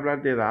quieren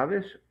hablar de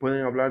edades,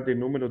 pueden hablar de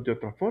números de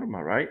otra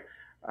forma, right?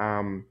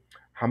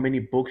 How many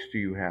books do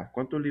you have?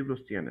 ¿Cuántos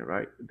libros tiene,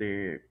 right?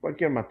 De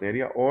cualquier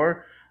materia.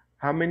 Or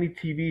how many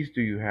TVs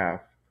do you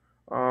have?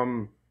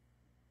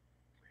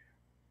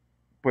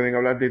 Pueden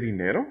hablar de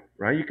dinero,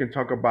 right? You can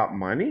talk about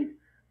money,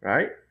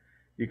 right?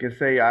 You can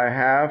say, I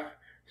have,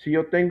 si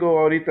yo tengo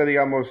ahorita,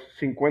 digamos,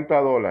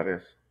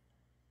 $50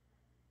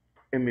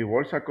 en mi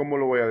bolsa, ¿cómo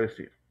lo voy a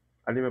decir?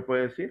 ¿Alguien me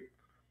puede decir?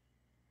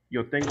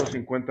 Yo tengo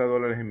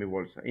 $50 en mi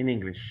bolsa, in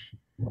English.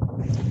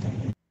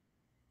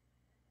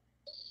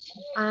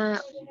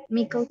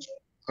 Me coach,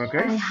 Okay.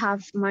 I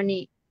have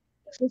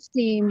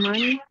 50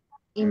 money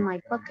in my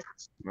pocket.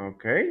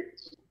 Okay,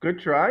 good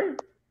try,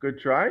 good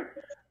try.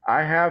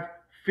 I have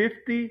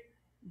 $50,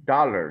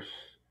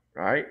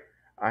 right?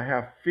 I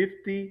have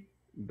 $50.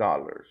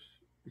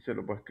 Y se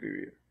lo voy a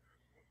escribir.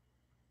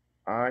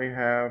 I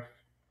have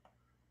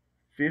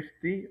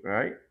 50,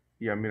 right?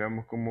 Ya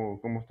miramos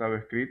cómo estaba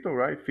escrito,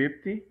 right?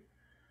 50.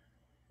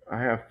 I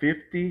have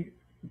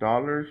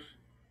 $50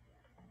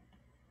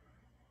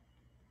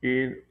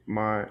 in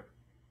my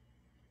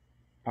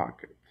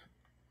pocket.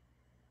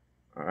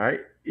 All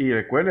right. Y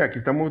recuerde, aquí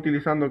estamos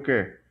utilizando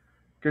 ¿qué?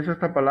 ¿Qué es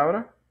esta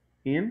palabra?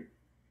 In.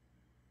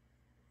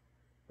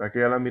 ¿Aquí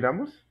ya la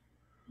miramos?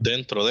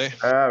 Dentro de.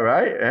 All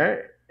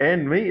right.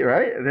 En mi,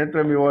 right?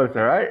 Dentro de mi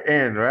bolsa, right?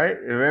 In, right?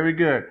 Very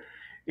good.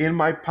 In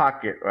my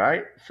pocket,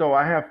 right? So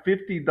I have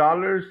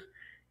 $50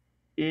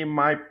 in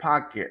my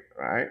pocket,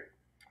 right?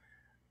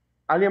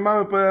 ¿Alguien más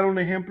me puede dar un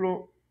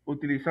ejemplo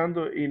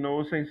utilizando y no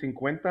usen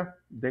 50?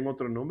 Den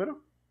otro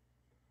número.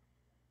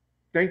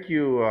 Thank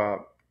you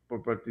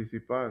por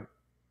participar.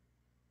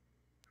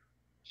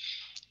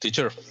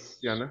 Teacher.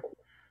 Diana.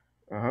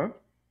 Ajá.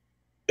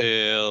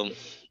 Un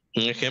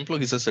ejemplo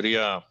quizás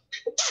sería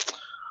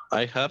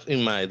I have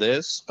in my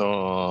desk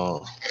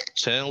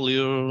 10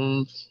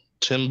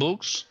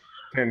 books.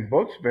 10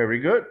 books, very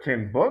good.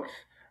 10 books.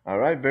 All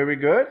right, very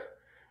good.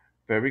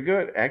 Very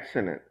good,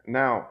 excellent.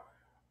 Now,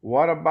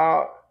 what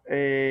about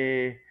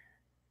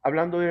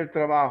hablando del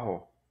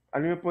trabajo?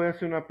 ¿Alguien me puede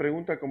hacer una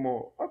pregunta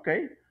como,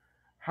 okay,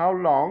 how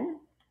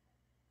long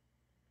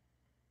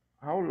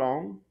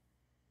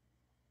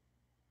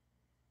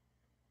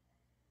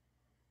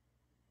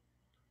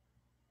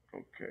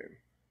okay,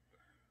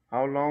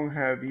 how long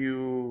have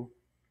you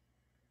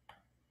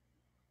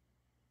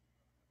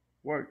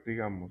worked,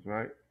 digamos,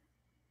 right?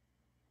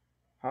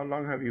 How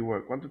long have you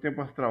worked? ¿Cuánto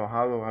tiempo has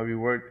trabajado? Have you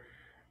worked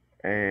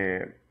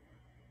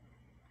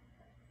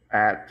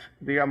at,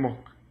 digamos,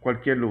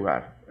 cualquier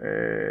lugar?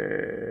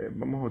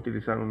 Vamos a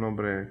utilizar un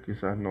nombre,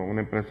 quizás no,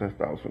 una empresa de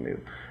Estados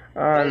Unidos.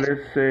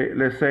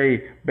 Let's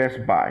say Best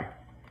Buy.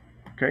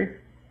 Okay?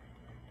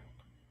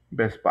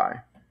 Best Buy.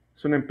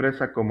 Es una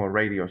empresa como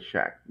Radio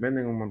Shack.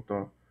 Venden un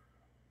montón.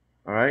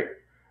 All right?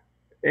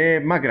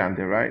 Más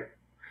grande, right?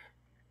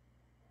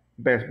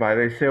 Best Buy.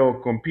 They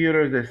sell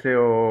computers, they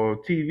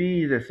sell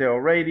TVs, they sell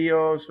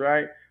radios,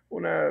 right?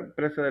 Una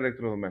empresa de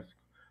electrodomésticos.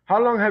 How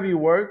long have you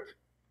worked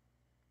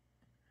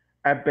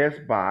at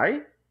Best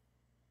Buy?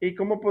 ¿Y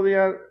cómo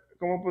podía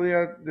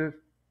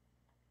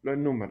los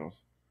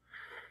números?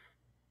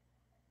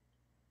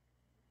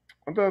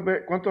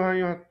 ¿Cuántos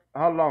años,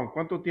 how long,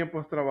 cuánto tiempo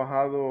has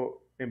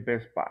trabajado en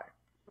Best Buy?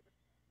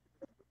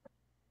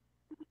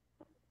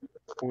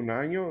 ¿1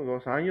 año,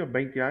 2 años,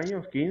 20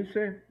 años,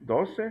 15,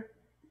 12?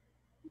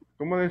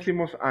 ¿Cómo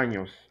decimos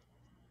años?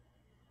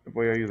 Te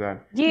voy a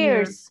ayudar.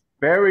 Years.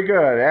 Very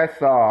good,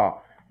 that's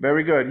all.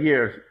 Very good,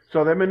 years.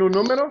 So, denme un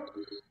número.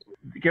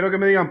 Quiero que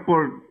me digan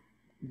por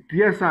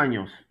 10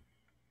 años.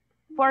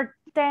 For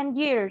 10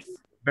 years.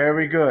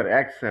 Very good,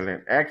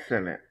 excellent,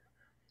 excellent.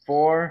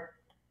 For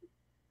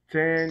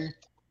 10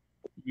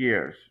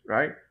 years,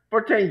 right?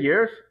 For 10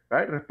 years,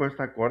 right?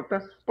 Respuesta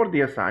corta. Por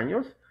 10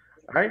 años.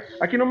 Right?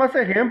 Aquí nomás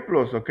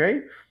ejemplos, ¿ok?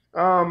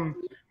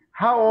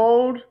 How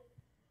old,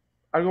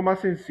 algo más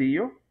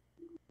sencillo.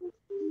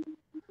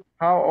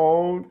 How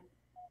old,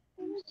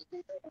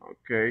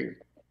 ok.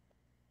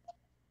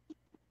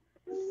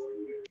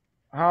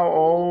 How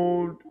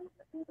old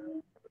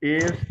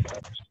is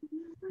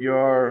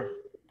your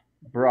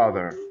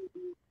brother?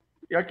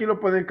 Y aquí lo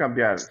pueden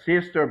cambiar.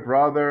 Sister,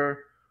 brother,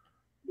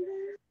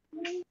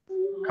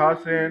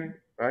 cousin,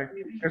 right?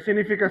 ¿Qué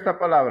significa esta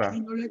palabra?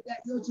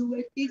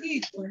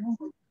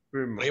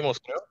 Primo. Primos,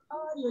 creo.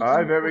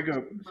 Ay, very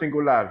good.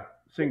 Singular.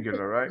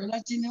 Singular, right?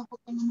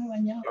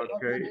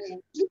 Okay.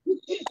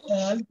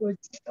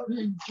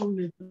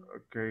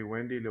 Okay,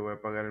 Wendy, le voy a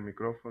apagar el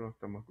micrófono.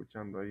 Estamos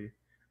escuchando ahí.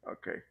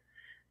 Okay.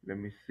 Let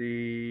me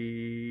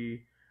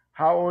see.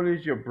 How old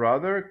is your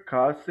brother,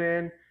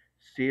 cousin,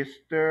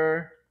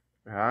 sister?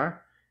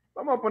 ¿Ah?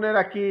 Vamos a poner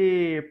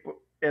aquí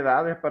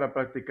edades para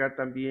practicar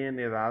también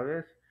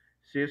edades.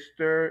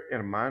 Sister,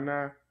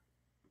 hermana,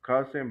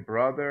 cousin,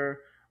 brother.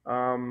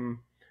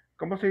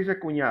 ¿Cómo se dice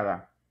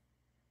cuñada?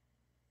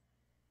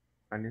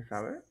 ¿Alguien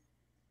sabe?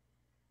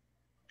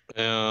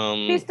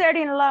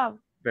 Sister-in-law.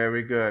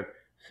 Very good.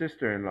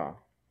 Sister-in-law.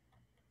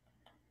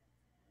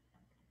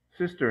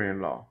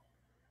 Sister-in-law.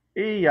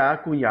 Y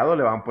ya cuñado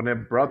le van a poner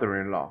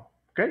brother-in-law.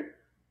 ¿Ok?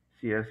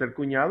 Si es el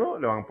cuñado,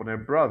 le van a poner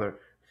brother.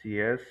 Si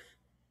es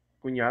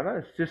cuñada,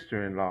 es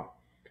sister-in-law.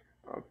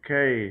 Ok.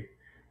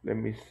 Let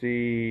me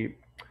see.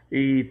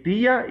 ¿Y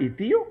tía y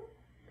tío?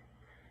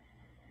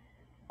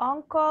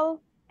 Uncle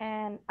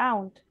and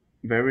aunt.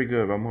 Very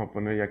good. Vamos a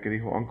poner, ya que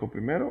dijo uncle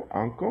primero,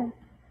 uncle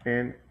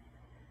and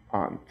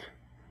aunt.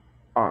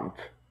 Aunt,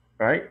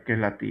 right? Que es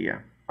la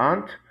tía.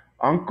 Aunt,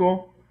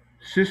 uncle,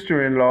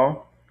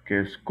 sister-in-law,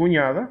 que es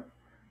cuñada.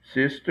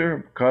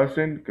 Sister,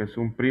 cousin, que es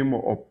un primo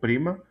o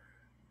prima.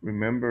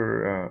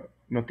 Remember,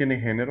 no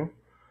tiene género.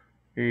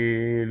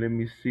 Let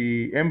me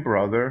see. And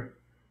brother.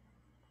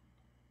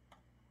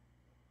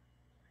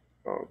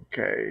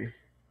 Okay.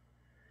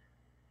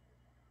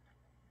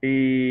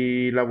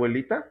 ¿Y la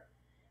abuelita?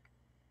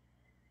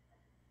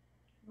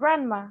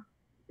 Grandma.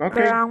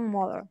 Okay.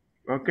 Grandmother.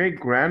 Okay,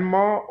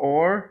 grandma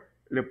or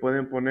le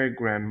pueden poner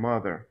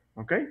grandmother.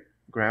 Okay,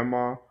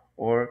 grandma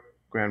or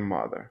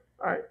grandmother.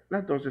 All right,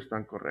 las dos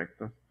están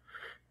correctas.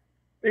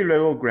 Y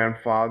luego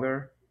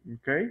grandfather.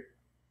 Okay.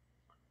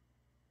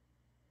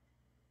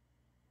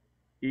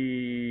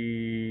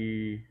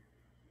 Y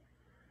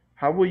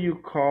how will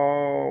you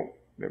call?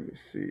 Let me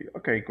see.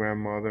 Okay,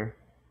 grandmother.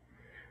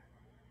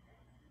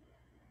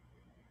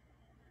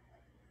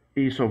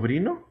 ¿Y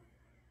sobrino?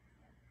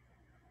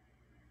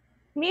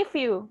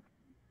 Nephew.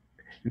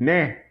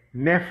 Nephew.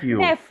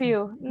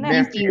 Nephew.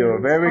 Nephew.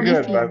 Very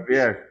good. Nephew.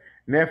 Yes.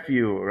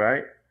 Nephew,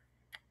 right?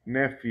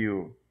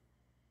 Nephew.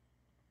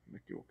 Me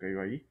equivoqué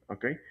yo ahí.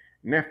 Ok.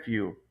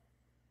 Nephew.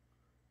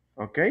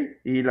 Ok.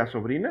 ¿Y la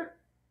sobrina?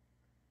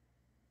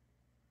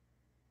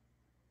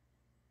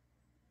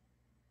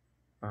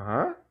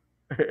 Ajá.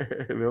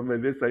 Veo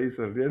Melissa ahí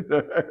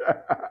sonriendo.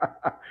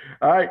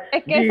 Ay,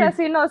 Es que esa niece.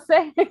 sí no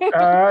sé.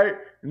 Ay,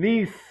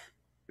 niece.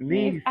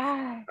 Niece.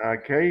 Ah,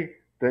 Ok.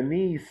 The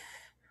niece.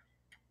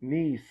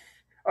 Niece.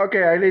 Ok,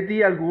 ahí les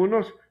di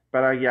algunos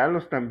para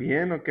guiarlos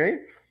también, ok.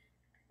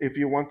 If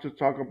you want to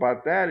talk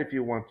about that, if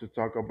you want to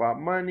talk about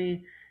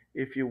money,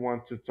 if you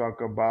want to talk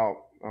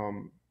about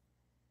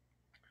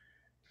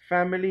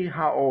family,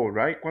 how old,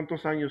 right?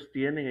 ¿Cuántos años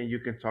tienen? And you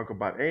can talk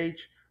about age,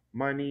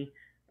 money.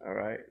 All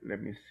right,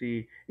 let me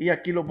see. Y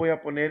aquí lo voy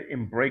a poner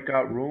en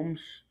breakout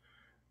rooms.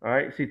 All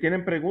right, si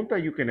tienen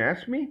preguntas, you can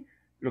ask me.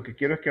 Lo que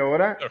quiero es que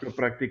ahora lo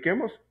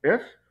practiquemos.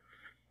 ¿Es?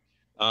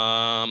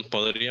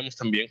 Podríamos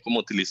también como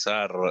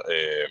utilizar,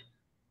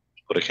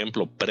 por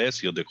ejemplo,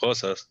 precios de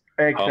cosas.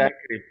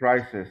 Exactly,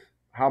 prices.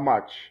 How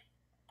much?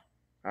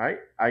 All right,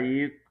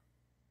 ahí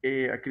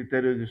a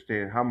criterio de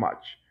ustedes. How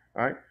much?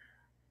 All right.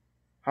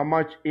 How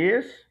much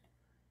is?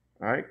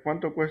 All right.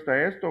 ¿Cuánto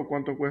cuesta esto o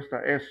cuánto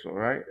cuesta eso?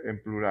 Right?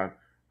 En plural.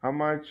 How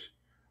much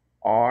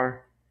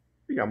are,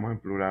 digamos en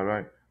plural,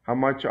 right? How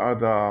much are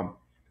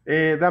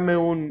the, dame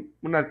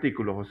un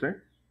artículo, José.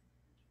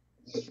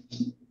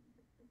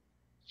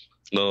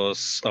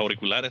 Los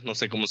auriculares, no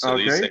sé cómo se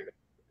Okay. dice.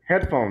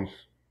 Headphones.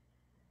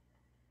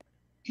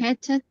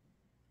 Headset.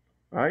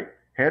 Right?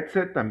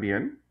 Headset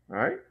también.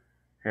 Right?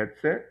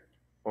 Headset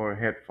or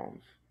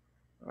headphones.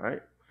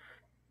 Right?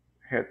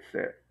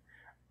 Headset.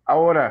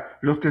 Ahora,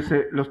 los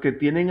que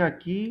tienen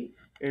aquí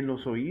en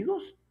los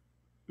oídos,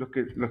 los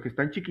que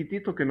están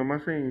chiquititos que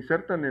nomás se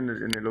insertan en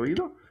el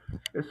oído,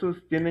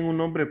 esos tienen un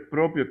nombre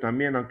propio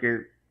también,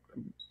 aunque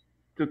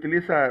se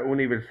utiliza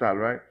universal,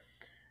 right?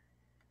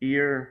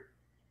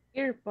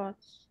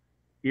 earpods.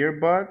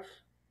 Earbuds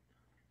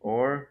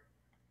or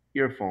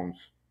earphones.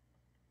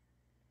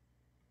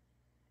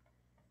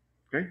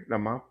 Okay, la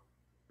más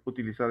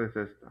utilizada es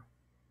esta.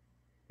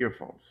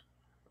 Earphones,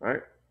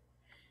 right?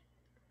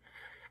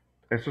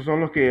 Esos son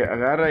los que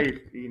agarra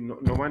y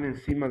no van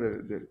encima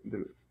de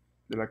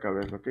la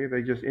cabeza, okay?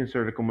 They just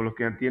insert como los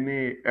que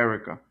tiene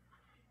Erica,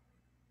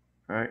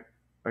 right?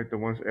 Like the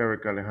ones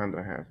Erica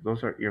Alejandra has.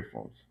 Those are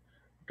earphones.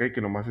 ¿ok?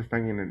 Que nomás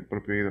están en el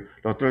propio oído.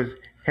 Lo otro es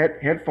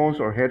headphones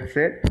o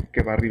headset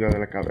que va arriba de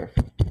la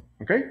cabeza,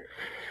 ¿ok?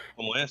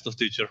 Como estos,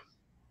 teacher.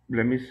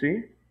 Let me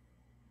see.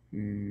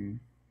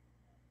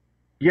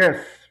 Yes,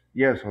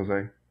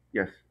 Jose.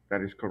 Yes,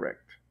 that is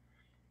correct.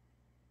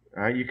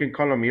 You can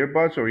call them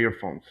earbuds or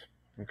earphones,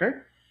 okay?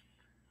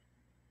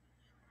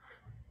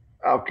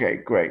 Okay,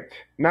 great.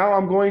 Now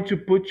I'm going to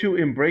put you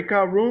in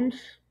breakout rooms.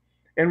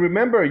 And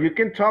remember, you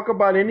can talk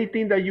about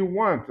anything that you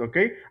want,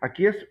 okay?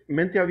 Aquí es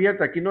mente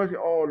abierta. Aquí no es,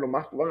 oh, lo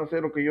más van a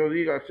hacer lo que yo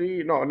diga,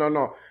 sí. No, no,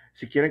 no.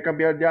 Si quieren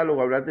cambiar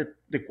diálogo, hablar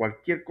de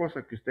cualquier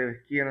cosa que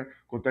ustedes quieran,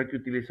 con tal que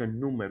utilicen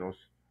números,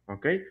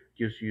 okay?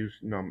 Just use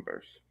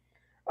numbers.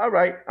 All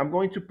right, I'm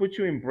going to put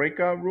you in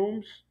breakout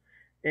rooms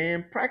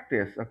and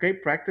practice, okay?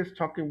 Practice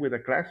talking with a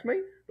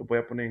classmate. Lo voy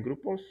a poner en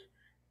grupos.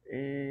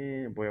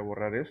 Voy a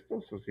borrar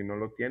esto, o si no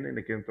lo tienen,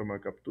 le quieren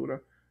tomar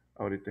captura.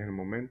 Ahorita es el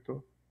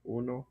momento.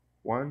 1,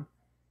 1,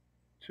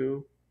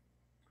 2,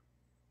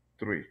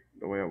 3.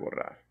 Lo voy a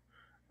borrar.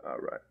 All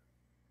right.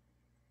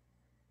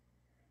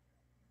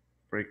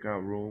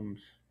 Breakout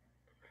rooms.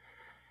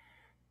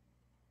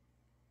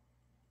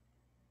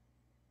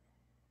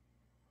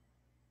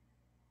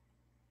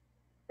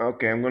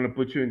 Okay, I'm going to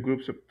put you in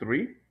groups of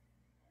 3.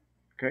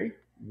 Okay,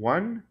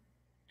 1,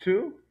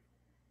 2,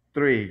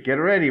 3. Get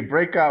ready,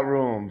 breakout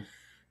rooms.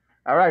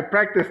 All right,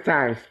 practice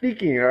time,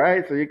 speaking, all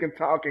right? So you can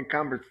talk and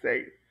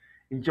conversate.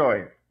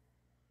 Enjoy.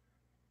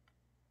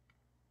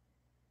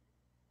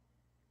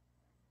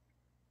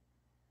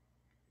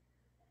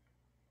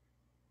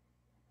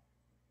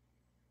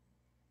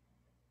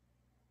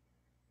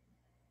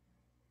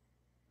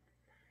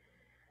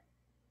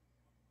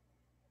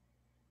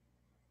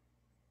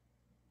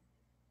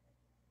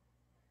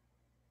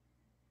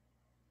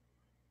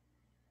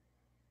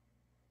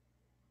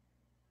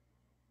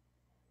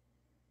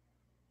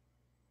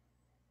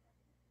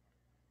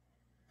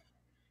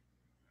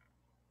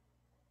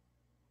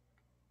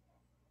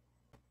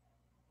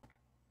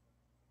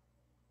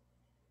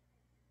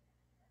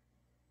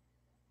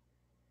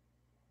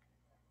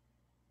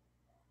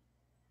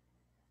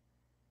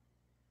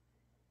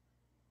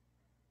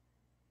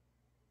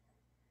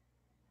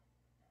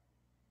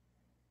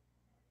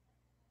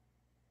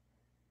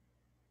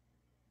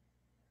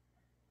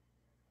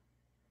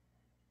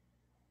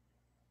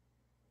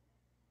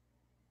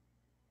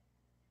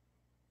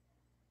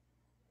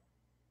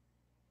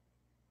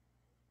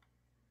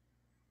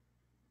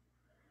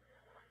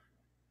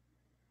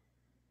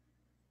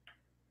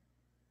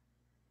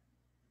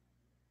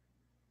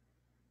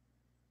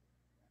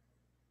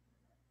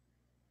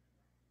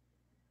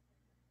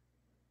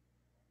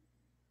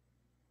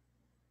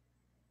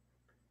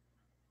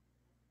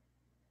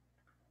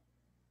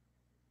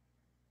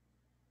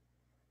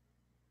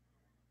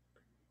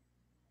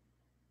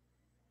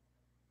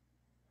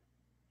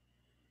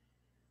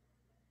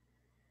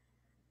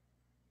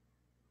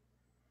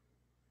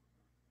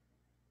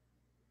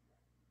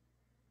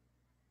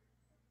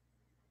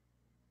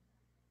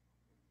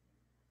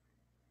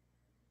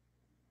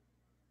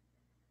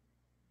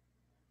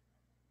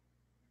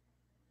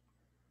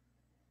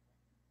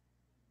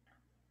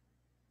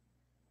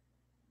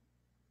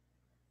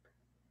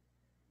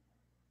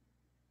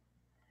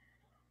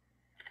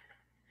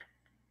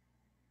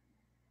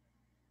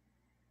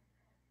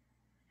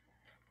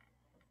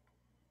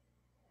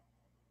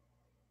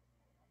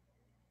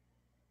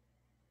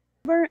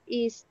 Number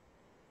is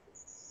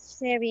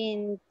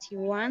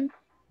 71,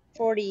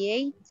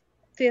 48,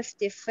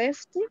 50,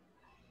 50,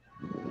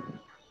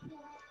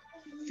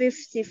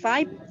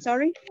 55,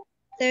 sorry,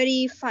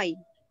 35.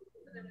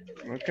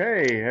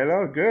 Okay,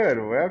 hello, good,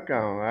 welcome.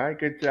 All right,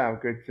 good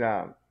job, good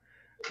job.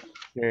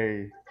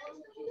 Okay.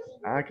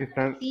 Aquí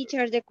están.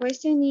 Teacher, the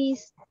question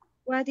is,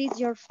 what is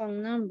your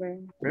phone number?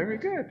 Very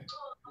good.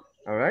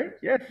 All right.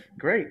 Yes,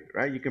 great.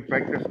 Right. You can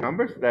practice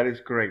numbers. That is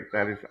great.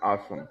 That is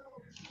awesome.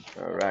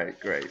 All right.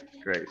 Great.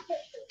 Great.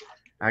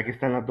 Aquí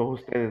están las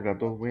dos ustedes, las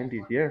dos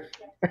Wendy's. Yes.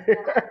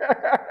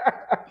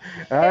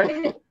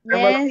 Ay,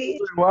 Yes.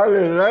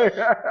 iguales, right?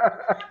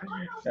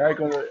 Ay,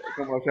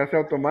 como se hace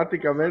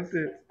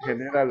automáticamente,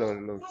 genera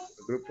los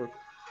grupos.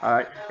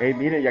 Ay, hey,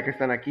 miren, ya que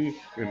están aquí,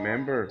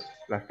 remember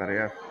las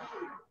tareas.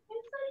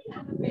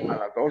 A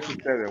las dos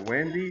ustedes,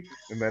 Wendy,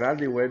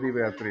 Esmeralda y Wendy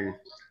Beatriz.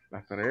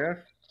 Las tareas.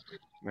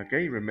 Ok,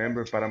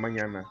 remember para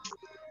mañana.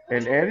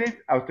 En edit,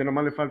 a usted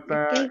nomás le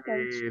falta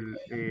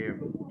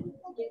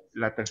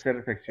la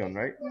tercera sección,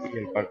 right?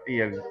 Y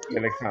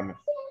el examen.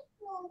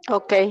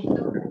 Ok.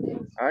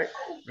 Right.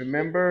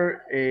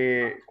 Remember,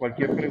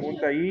 cualquier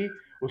pregunta ahí,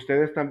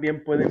 ustedes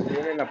también pueden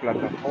ver en la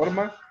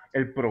plataforma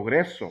el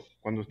progreso.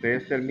 Cuando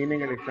ustedes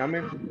terminen el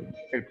examen,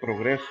 el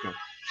progreso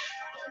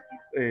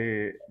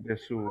de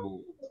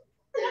su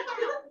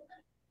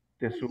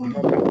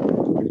nota.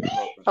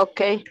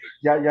 Ok.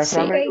 Ya Sí.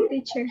 saben, Okay,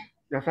 teacher.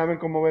 ya saben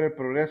cómo ver el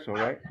progreso,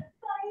 right?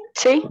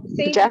 Sí,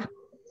 Sí. ya.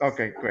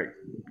 Okay, great.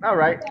 All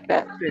right.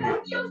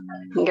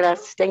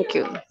 Gracias. Thank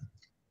you.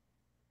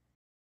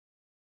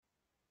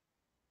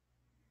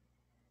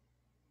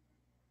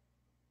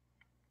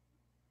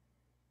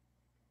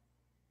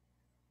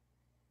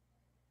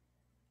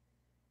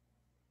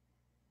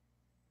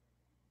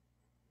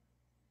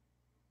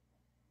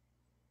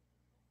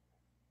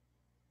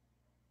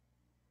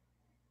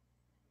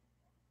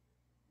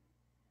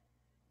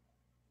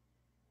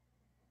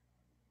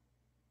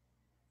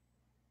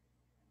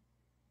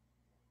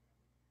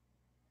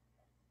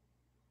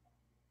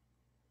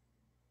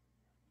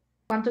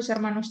 ¿Cuántos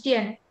hermanos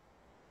tiene?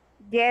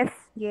 Yes.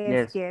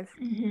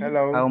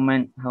 Hello. How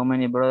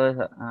many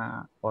brothers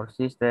or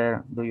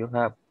sisters do you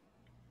have?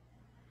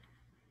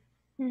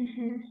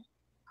 I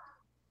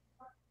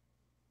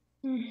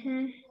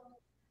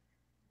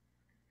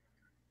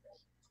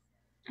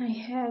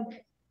have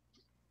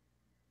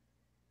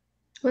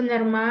un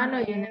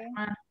hermano y una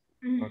hermana.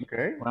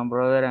 Okay. One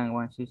brother and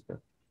one sister.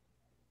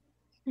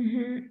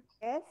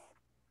 Yes.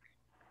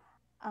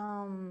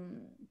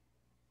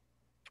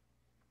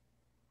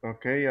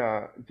 Okay,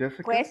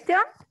 Jessica.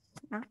 Question?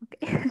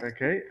 Okay.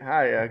 Okay,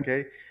 hi,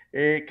 okay.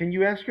 Can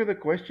you ask her the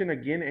question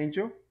again,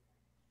 Angel?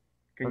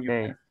 Can you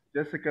ask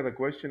Jessica the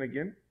question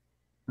again?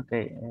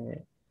 Okay.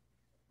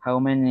 How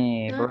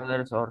many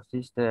brothers or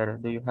sisters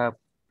do you have?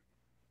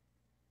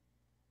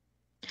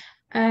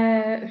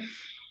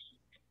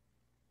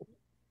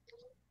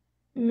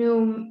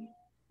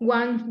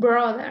 One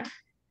brother.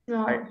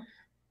 No.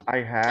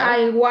 I have.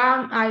 I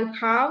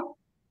have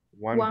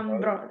one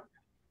brother.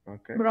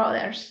 Okay.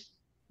 Brothers.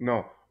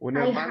 No, un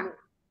hermano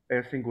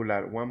es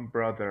singular. One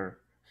brother.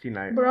 Sin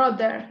la E.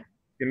 Brother.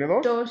 ¿Tiene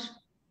dos? Dos.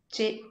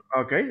 Sí.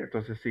 Okay,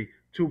 entonces sí.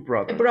 Two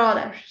brothers.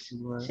 Brothers.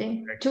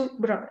 Sí. Two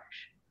brothers.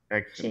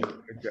 Excellent. Sí.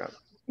 Good job.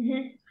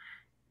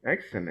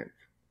 Excellent.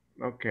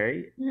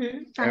 Okay.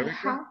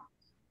 Erica?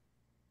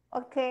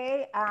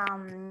 Okay.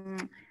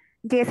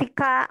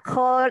 Jessica,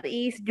 how old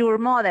is your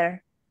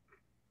mother?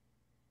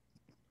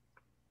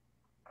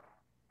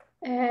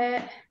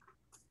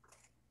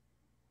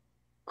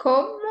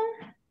 ¿Cómo?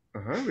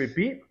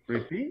 Repeat.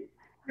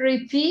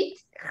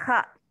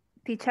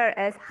 Teacher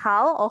is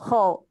how or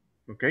how?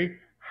 Okay.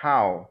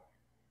 How?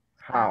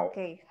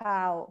 Okay.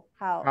 How?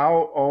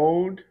 How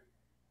old?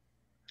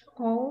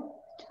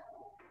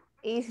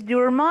 Is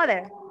your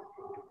mother?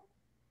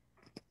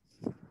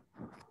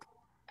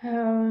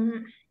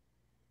 How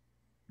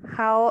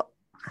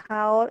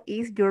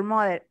is your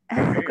mother?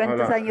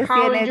 ¿Cuántos años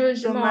tiene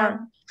tu madre?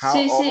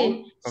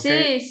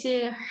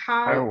 Sí.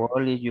 How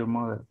old is your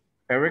mother?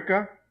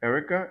 Erica,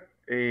 la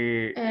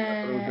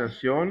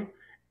pronunciación.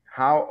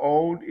 How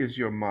old is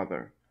your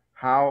mother?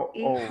 How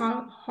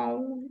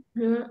old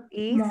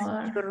is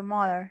your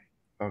mother?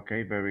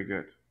 Okay, very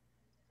good.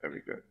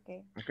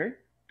 Okay.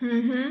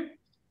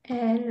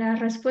 La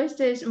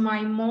respuesta es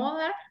my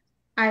mother.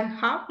 I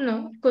have,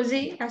 no,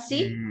 così,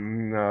 así.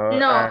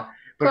 No.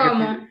 Porque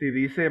 ¿cómo? si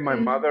dice my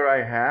mother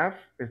I have,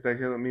 está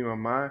diciendo mi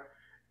mamá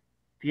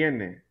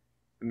tiene.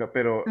 No,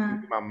 pero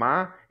mi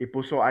mamá y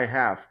puso I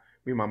have.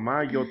 Mi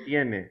mamá yo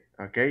tiene,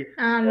 okay?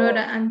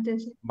 Allora,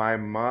 antes. My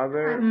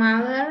mother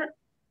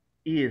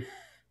is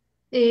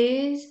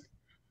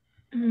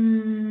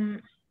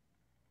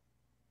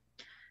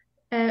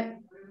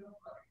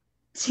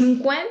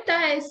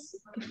 50 es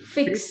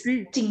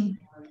 50.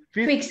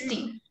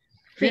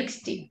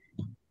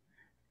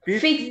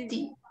 50.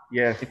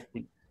 Yes.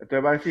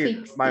 Entonces va a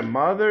decir, my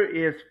mother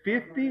is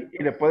 50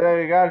 y le puede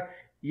agregar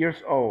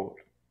years old.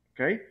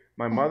 Okay?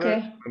 My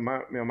mother,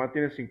 mi mamá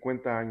tiene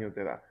 50 años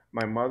de edad.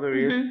 My mother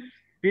is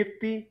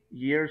 50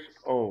 years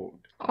old.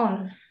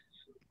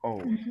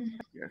 Old.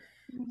 Yes.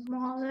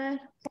 Mother.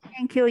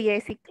 Thank you,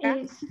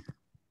 Jessica.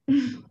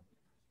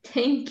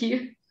 Thank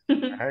you.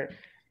 Right.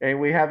 And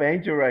we have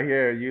Angel right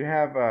here. You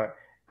have a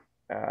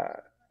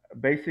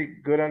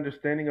basic good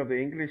understanding of the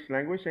English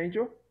language,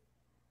 Angel?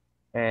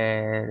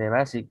 The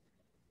basic.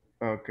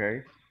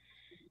 Okay.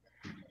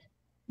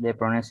 The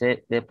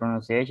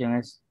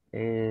pronunciation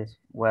is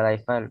what I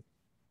felt.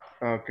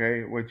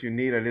 Okay, what you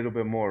need a little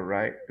bit more,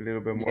 right? A little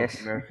bit more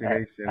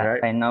pronunciation,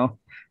 right? I know.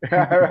 All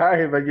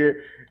right,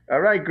 all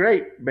right,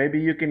 great.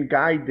 Maybe you can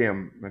guide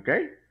them,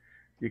 okay?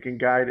 You can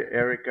guide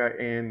Erica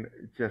and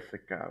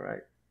Jessica,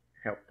 right?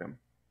 Help them.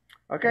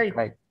 Okay,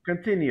 right.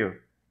 Continue.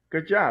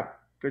 Good job.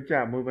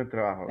 Muy buen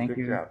trabajo. Thank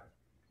you. Good job.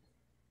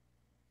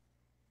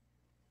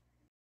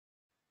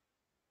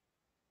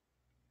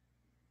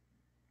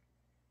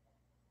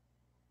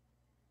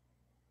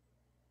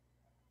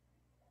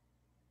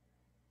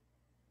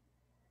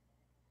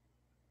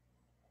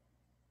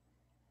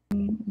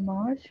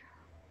 Much?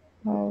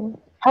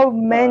 How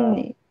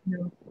many?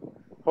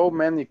 How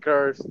many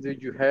cars do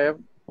you have?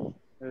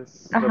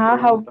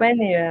 How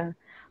many?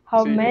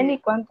 How Sí. many?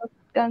 ¿Cuántos?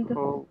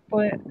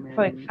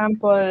 For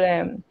example,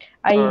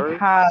 I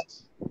have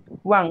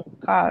one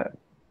car.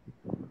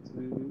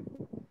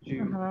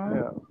 You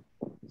have.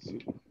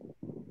 Sí.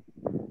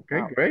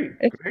 Okay, great.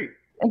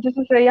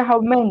 Entonces sería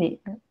how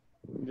many?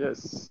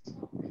 Yes.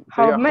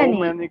 How How many?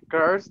 many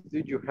cars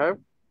did you have?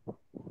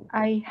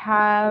 I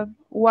have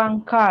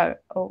one car,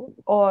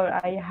 or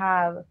I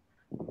have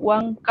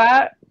one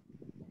car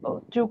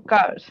or two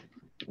cars.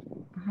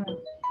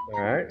 All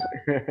right.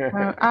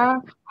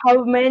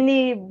 How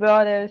many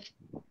brothers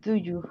do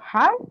you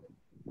have?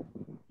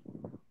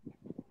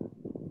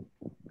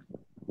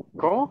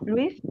 ¿Cómo?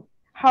 Luis,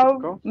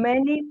 how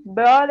many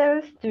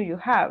brothers do you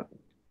have?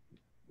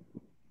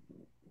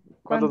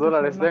 ¿Cuántos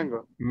dólares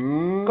tengo?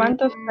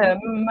 ¿Cuántos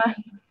hermanos?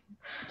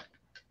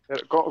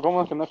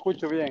 ¿Cómo es que no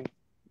escucho bien?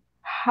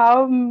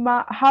 How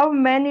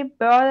many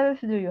brothers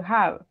do you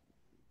have?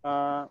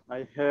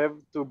 I have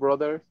two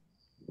brothers.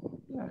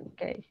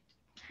 Okay.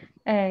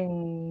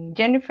 And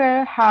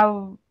Jennifer,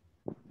 how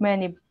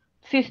many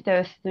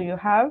sisters do you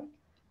have?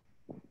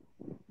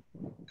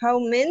 How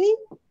many?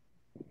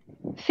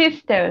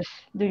 Sisters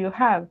do you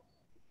have?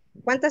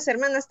 ¿Cuántas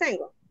hermanas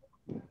tengo?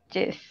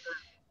 Yes.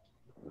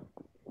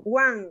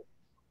 One.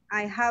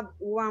 I have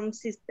one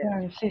sister.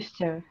 One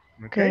sister.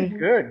 Okay,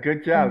 good.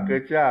 Good job.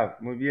 Good job.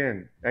 Muy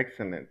bien.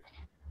 Excellent.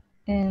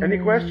 Any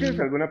questions?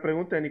 ¿Alguna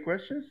pregunta? Any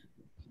questions?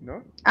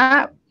 ¿No?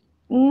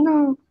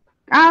 No.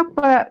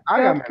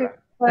 Creo que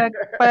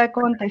para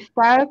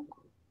contestar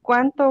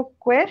cuánto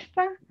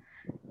cuesta,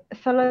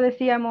 solo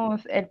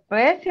decíamos el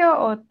precio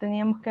o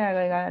teníamos que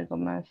agregar algo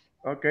más.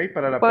 Okay,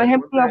 para la Por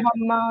pregunta.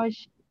 Ejemplo,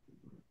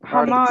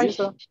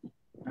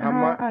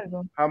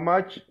 how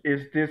much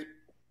is this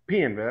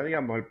pen, ¿verdad?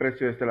 Digamos, el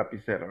precio de este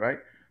lapicero, right?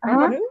 How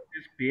much is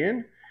this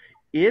pen?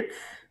 It's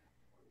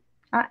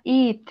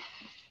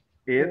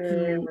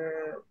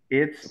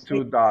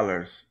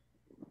 $2.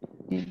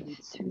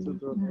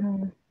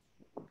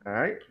 All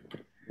right?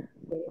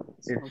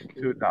 It's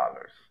 $2. All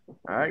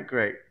right,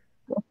 great.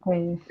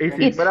 Okay. ¿Y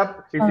si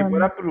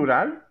fuera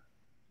plural?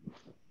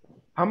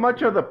 How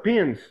much are the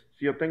pins?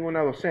 Si yo tengo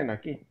una docena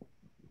aquí.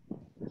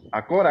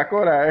 Acora.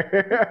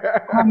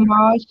 How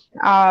much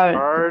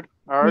are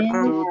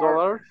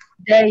 $2?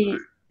 They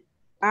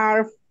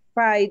are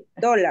 $5.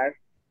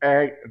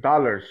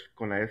 Dollars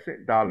con la S.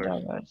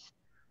 Dollars.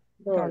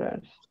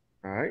 Dollars.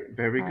 All right,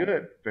 very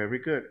good. Very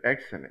good.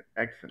 Excellent.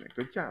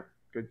 Good job.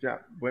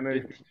 Buena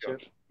distinción.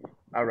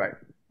 All right.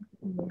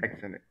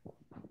 Excellent.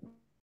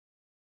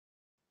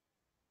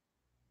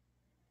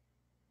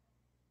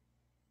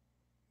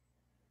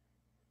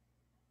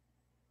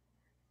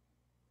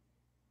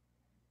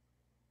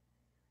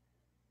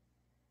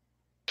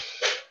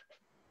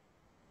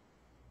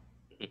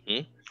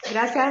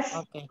 Gracias.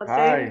 Okay.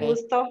 José, un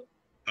gusto.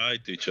 Hi,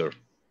 teacher.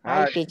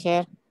 Hi,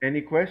 teacher.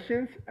 Any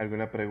questions?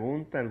 ¿Alguna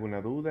pregunta?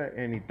 ¿Alguna duda?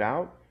 Any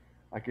doubt?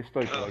 Aquí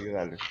estoy para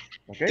ayudarles.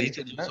 Okay.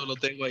 Teacher, yo solo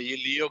tengo ahí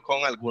lío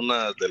con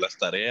algunas de las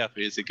tareas.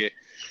 Fíjese que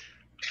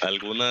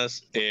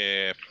algunas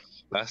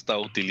hasta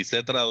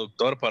utilicé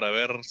traductor para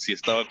ver si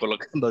estaba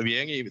colocando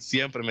bien y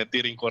siempre me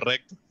tira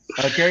incorrecto.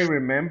 Okay,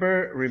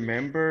 remember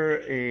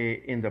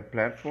in the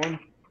platform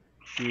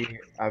que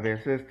a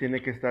veces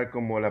tiene que estar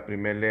como la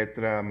primera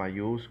letra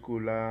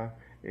mayúscula,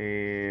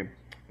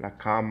 la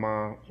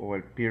coma o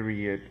el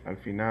period al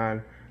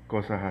final,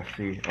 cosas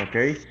así, ¿ok?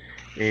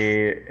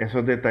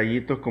 Esos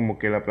detallitos como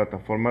que la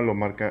plataforma lo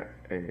marca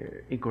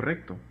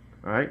incorrecto,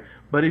 all right?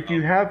 But if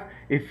you have,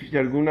 si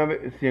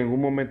en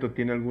algún momento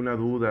tiene alguna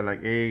duda,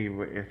 like, hey,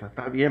 esta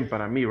está bien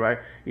para mí, right?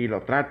 Y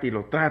lo trate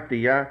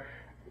y ya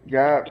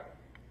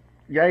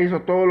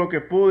hizo todo lo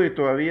que pudo y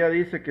todavía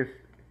dice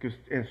que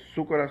en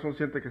su corazón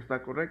siente que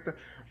está correcta.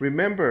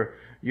 Remember,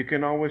 you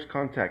can always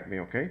contact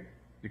me, okay?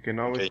 You can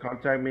always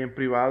contact me en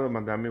privado,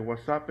 mandarme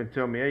WhatsApp and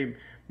tell me, hey,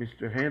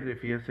 Mr. Henry,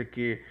 fíjese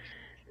que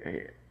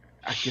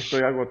aquí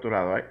estoy algo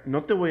atorado, right?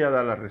 No te voy a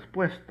dar la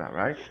respuesta,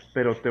 right?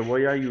 Pero te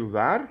voy a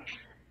ayudar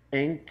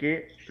en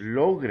que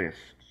logres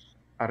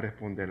a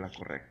responder la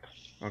correcta,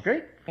 ¿ok?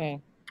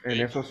 En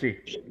eso sí,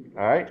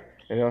 all right?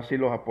 En eso sí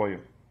los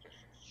apoyo.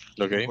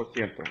 Okay.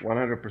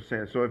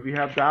 100%. So if you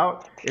have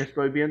doubt,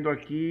 estoy viendo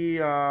aquí,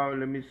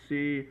 let me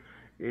see,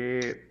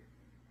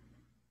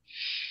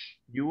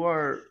 you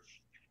are,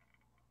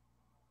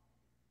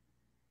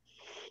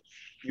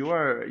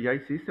 ya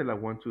hiciste la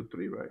 1, 2,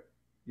 3, right?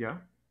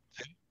 ¿Ya?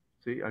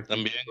 Sí. Aquí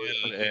también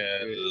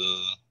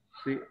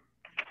sí.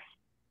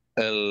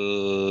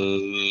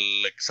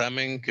 El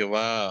examen que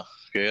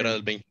era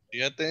el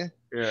 27.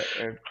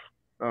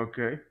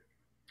 Okay.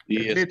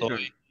 Y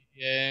estoy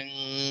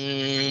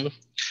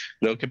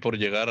creo que por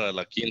llegar a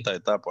la 5ª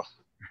etapa.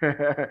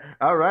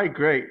 All right,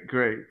 great.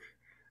 Great,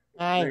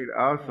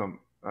 awesome.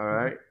 All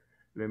right,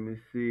 let me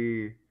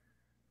see.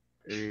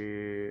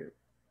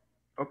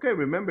 Okay,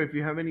 remember, if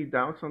you have any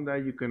doubts on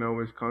that, you can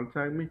always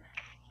contact me.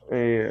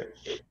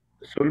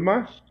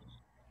 Zulma.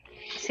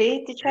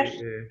 Sí, teacher.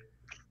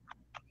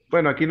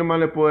 Bueno, aquí nomás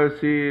le puedo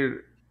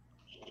decir,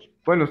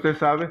 bueno, usted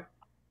sabe,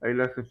 ahí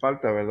le hace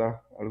falta,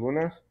 ¿verdad?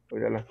 ¿Algunas? ¿O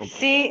ya las compré?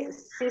 Sí.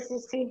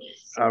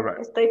 All right.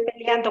 Estoy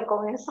peleando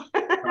con eso.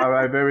 All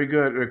right, very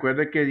good.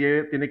 Recuerde que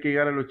tiene que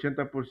llegar al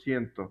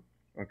 80%,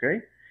 ¿ok?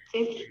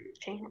 Sí.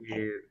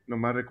 Y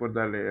nomás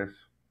recordarle eso,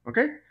 ¿ok?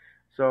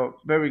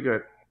 So, very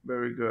good.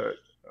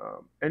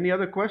 Any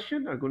other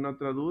question? ¿Alguna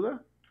otra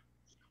duda?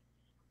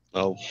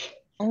 No.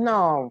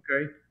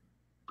 Okay,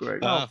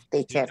 great. No,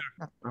 teacher.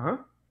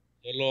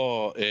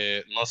 Solo,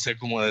 no sé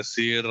cómo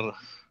decir,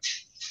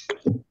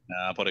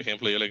 por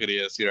ejemplo, yo le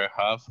quería decir, I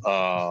have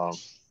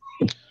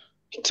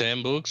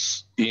 10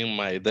 books in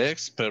my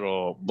desk,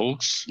 pero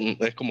books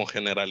es como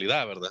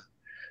generalidad, ¿verdad?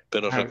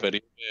 Pero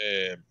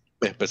referirme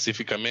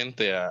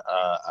específicamente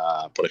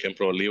a, por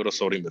ejemplo, libros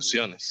sobre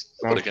inversiones.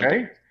 Por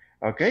ejemplo.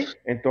 Ok,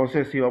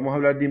 entonces si vamos a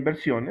hablar de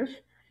inversiones,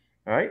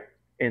 right?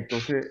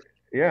 Entonces,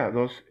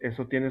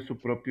 eso tiene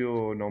su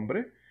propio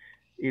nombre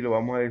y lo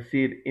vamos a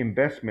decir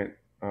investment,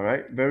 all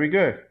right? Very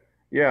good,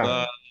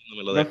 No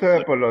me lo no se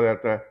ve por lo de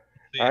atrás.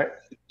 Sí. All right?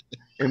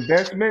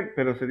 Investment,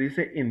 pero se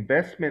dice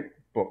investment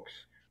books.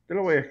 Te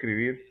lo voy a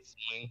escribir.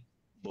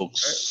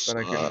 Books.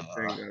 Para que lo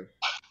tengas.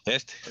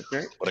 Este.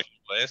 Okay. Por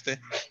ejemplo, este.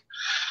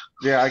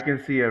 Yeah, I can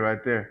see it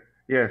right there.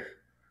 Yes.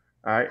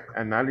 All right.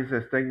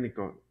 Análisis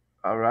técnico.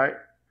 All right.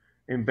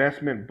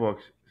 Investment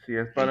books. Si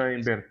es para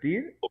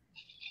invertir,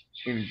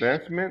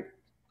 investment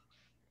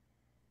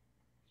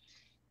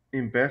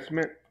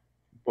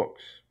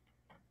books.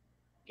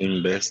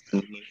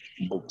 Investment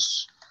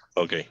books.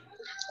 Okay.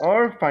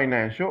 Or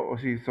financial, o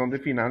si son de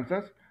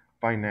finanzas,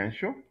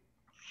 financial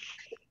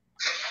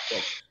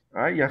books.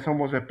 All right. Ya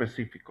somos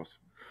específicos.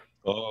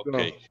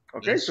 Okay. So,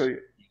 okay. So,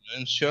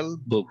 financial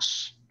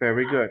books.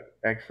 Very good.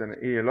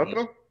 Excellent. ¿Y el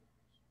otro?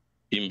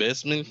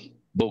 Investment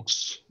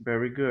books.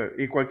 Very good.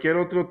 Y cualquier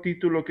otro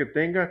título que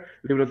tenga,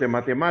 libros de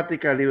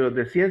matemática, libros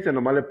de ciencia,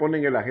 nomás le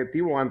ponen el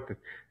adjetivo antes.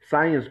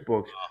 Science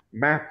books,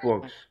 math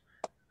books.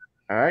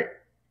 All right.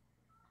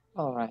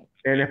 All right.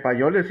 En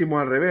español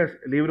decimos al revés,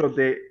 libros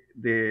de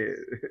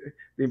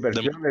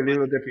inversión,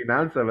 libros de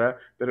finanzas, ¿verdad?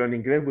 Pero en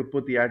inglés we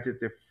put the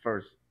adjective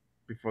first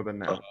before the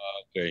noun.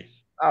 Okay.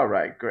 All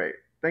right, great.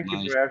 Thank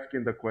you for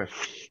asking the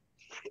question.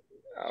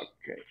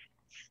 Okay.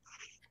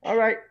 All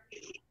right.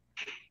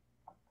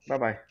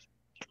 Bye-bye.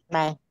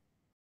 Bye.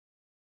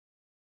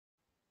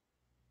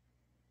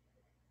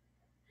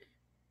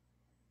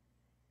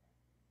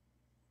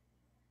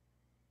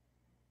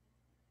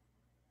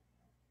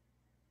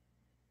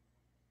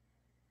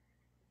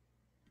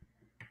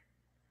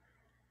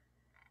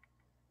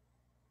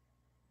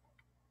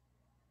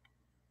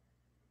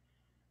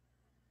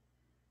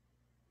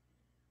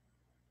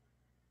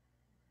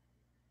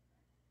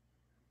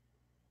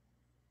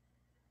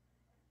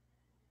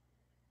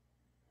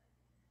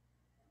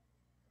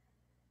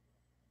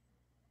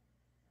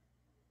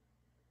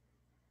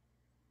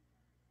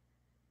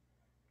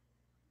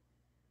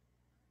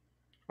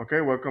 Okay,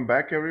 welcome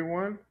back,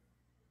 everyone.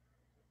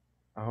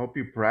 I hope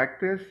you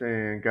practice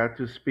and got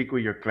to speak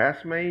with your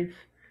classmates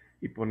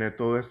y poner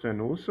todo esto en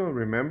uso.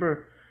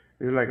 Remember,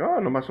 it's like, oh,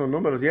 nomás son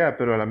números, yeah,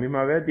 pero a la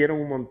misma vez dieron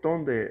un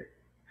montón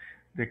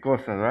de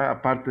cosas, right?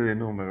 Aparte de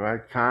números,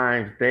 right?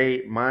 Times,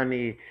 date,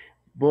 money,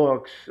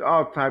 books,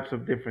 all types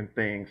of different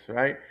things,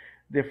 right?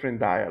 Different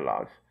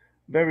dialogues.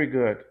 Very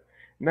good.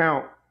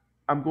 Now,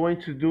 I'm going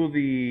to do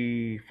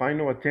the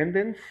final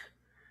attendance.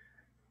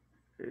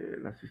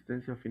 La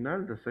asistencia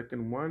final, the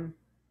second one.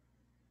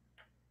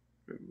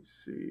 Let me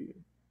see.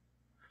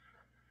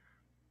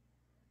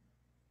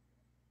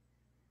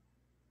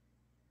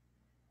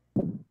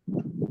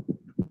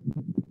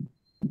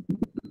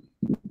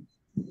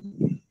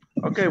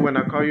 Okay, when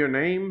I call your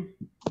name,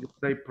 you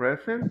say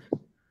present.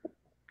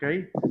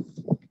 Okay.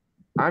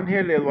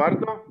 Ángel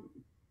Eduardo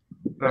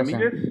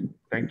Ramírez. Present.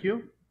 Thank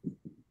you.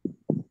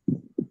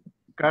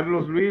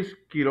 Carlos Luis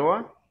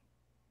Quiroa.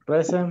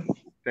 Present.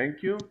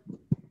 Thank you.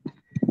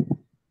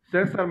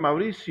 César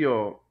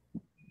Mauricio.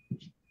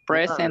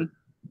 Present.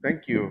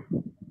 Thank you.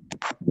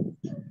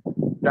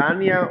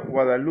 Dania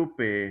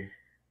Guadalupe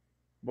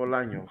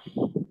Bolaños.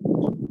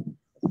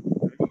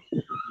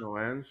 No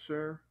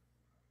answer.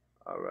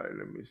 All right,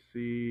 let me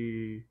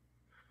see.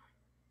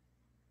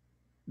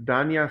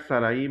 Dania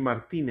Saraí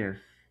Martínez.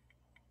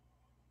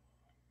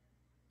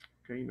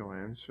 Okay, no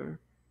answer.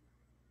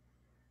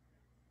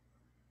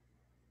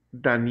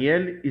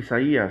 Daniel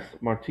Isaías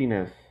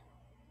Martínez.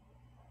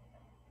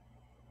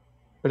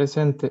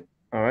 Presente.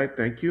 All right,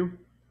 thank you.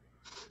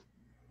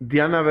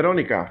 Diana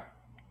Verónica.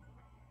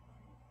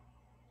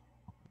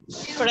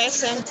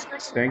 Present.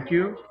 Thank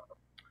you.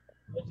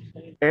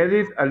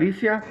 Edith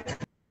Alicia.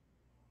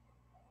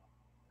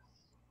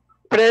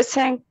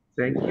 Present.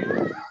 Thank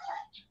you.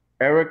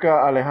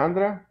 Erica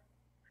Alejandra.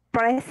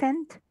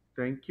 Present.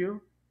 Thank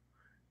you.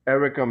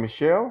 Erica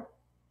Michelle.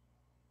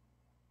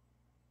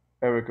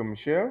 Erica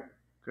Michelle.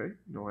 Okay,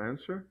 no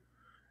answer.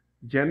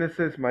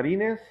 Genesis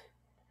Marínez.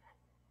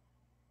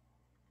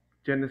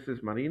 Genesis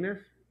Marínez.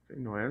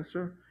 Okay, no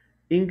answer.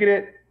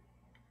 Ingrid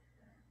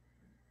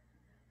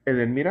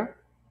Edelmira.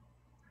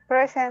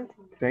 Present.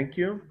 Thank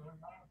you.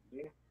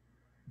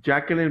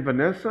 Jacqueline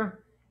Vanessa.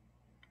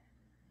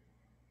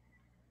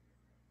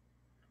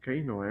 Okay,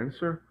 no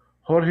answer.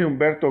 Jorge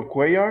Humberto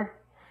Cuellar.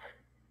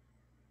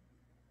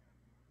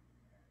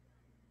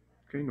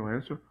 Okay, no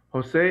answer.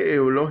 José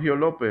Eulogio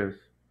López.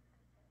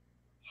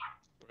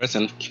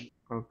 Present.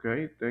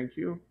 Okay, thank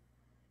you.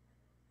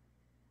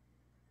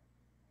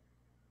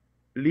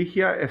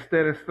 Ligia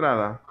Esther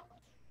Estrada.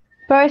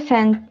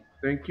 Present.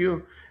 Thank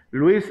you.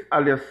 Luis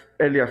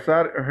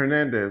Eleazar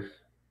Hernández.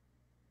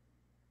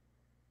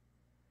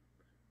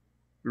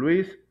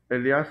 Luis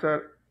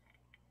Eleazar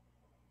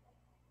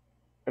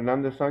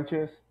Hernández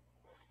Sánchez.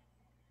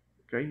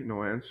 Okay,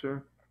 no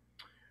answer.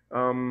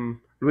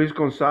 Luis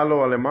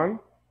Gonzalo Alemán.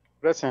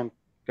 Present.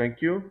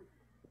 Thank you.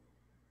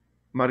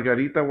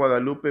 Margarita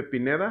Guadalupe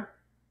Pineda.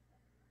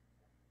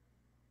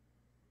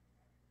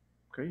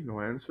 Okay,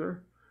 no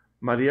answer.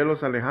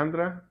 Marielos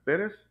Alejandra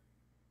Pérez.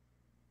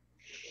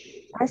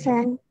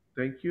 Present.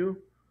 Thank you.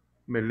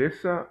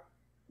 Melissa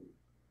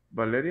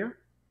Valeria.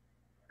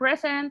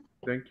 Present.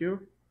 Thank you.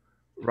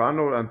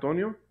 Ronald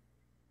Antonio.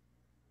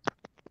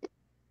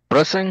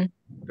 Present.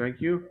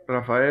 Thank you.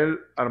 Rafael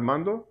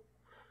Armando.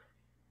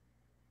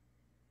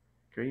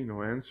 Okay,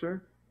 no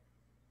answer.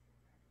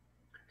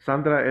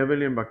 Sandra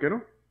Evelyn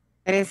Vaquero.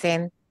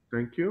 Present.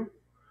 Thank you.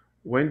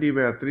 Wendy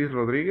Beatriz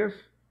Rodríguez.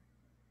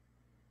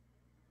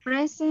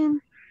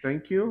 Present.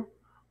 Thank you.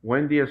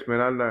 Wendy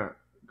Esmeralda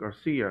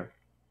Garcia.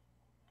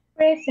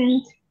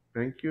 Present.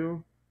 Thank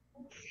you.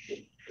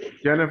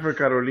 Jennifer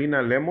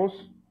Carolina Lemos.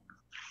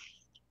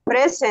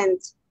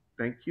 Present.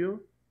 Thank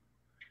you.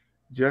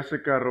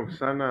 Jessica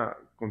Roxana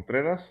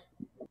Contreras.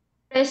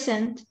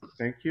 Present.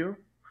 Thank you.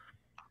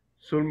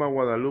 Zulma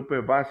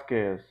Guadalupe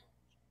Vasquez.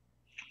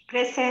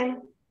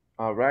 Present.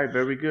 All right,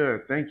 very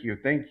good. Thank you,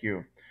 thank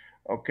you.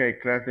 Okay,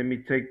 class, let me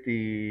take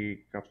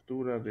the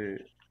captura de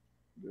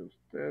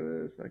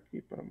ustedes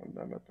aquí para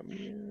mandarla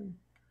también.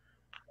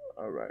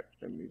 All right,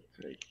 let me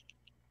take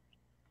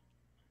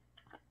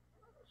a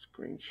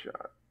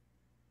screenshot.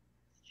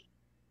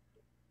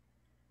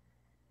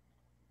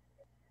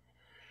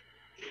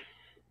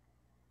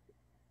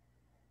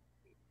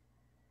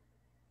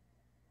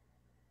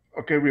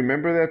 Okay,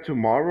 remember that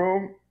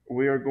tomorrow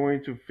we are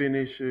going to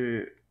finish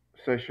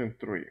session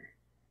 3.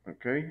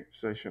 Okay,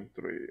 session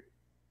 3.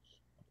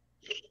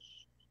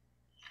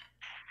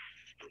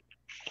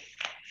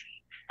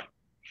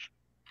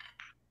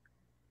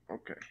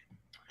 Okay,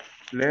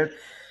 let's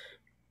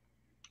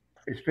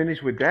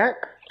finish with that.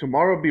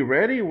 Tomorrow, be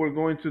ready. We're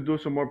going to do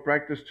some more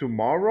practice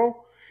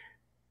tomorrow.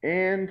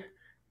 And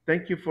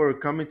thank you for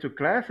coming to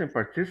class and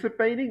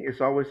participating. It's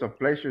always a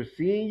pleasure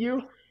seeing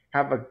you.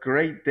 Have a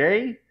great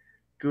day.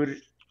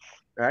 Good,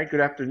 all right, good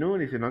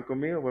afternoon. Y si no han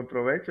comido, buen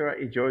provecho. Right?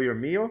 Enjoy your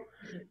meal.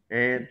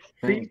 And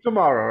see you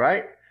tomorrow,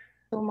 right?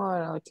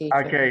 Tomorrow,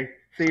 teacher. Okay.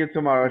 See you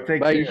tomorrow. Take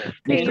Bye. care.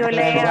 See you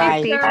later,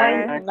 Bye. teacher.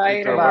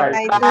 Bye.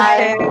 Bye-bye. Bye,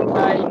 Bye. teacher.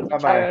 Bye.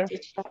 Bye-bye.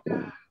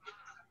 Teacher.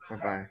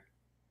 Bye-bye.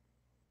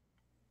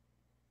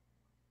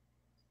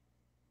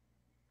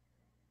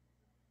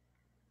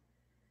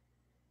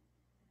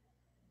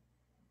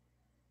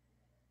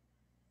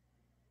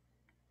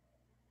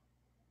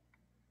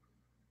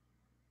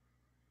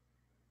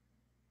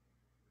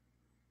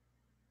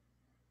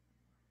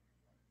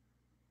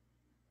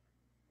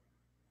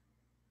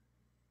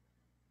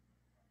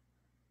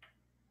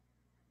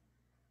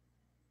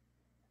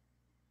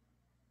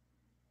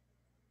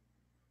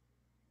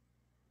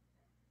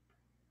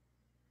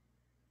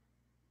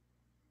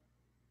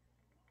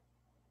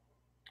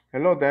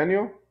 Hello,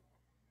 Daniel.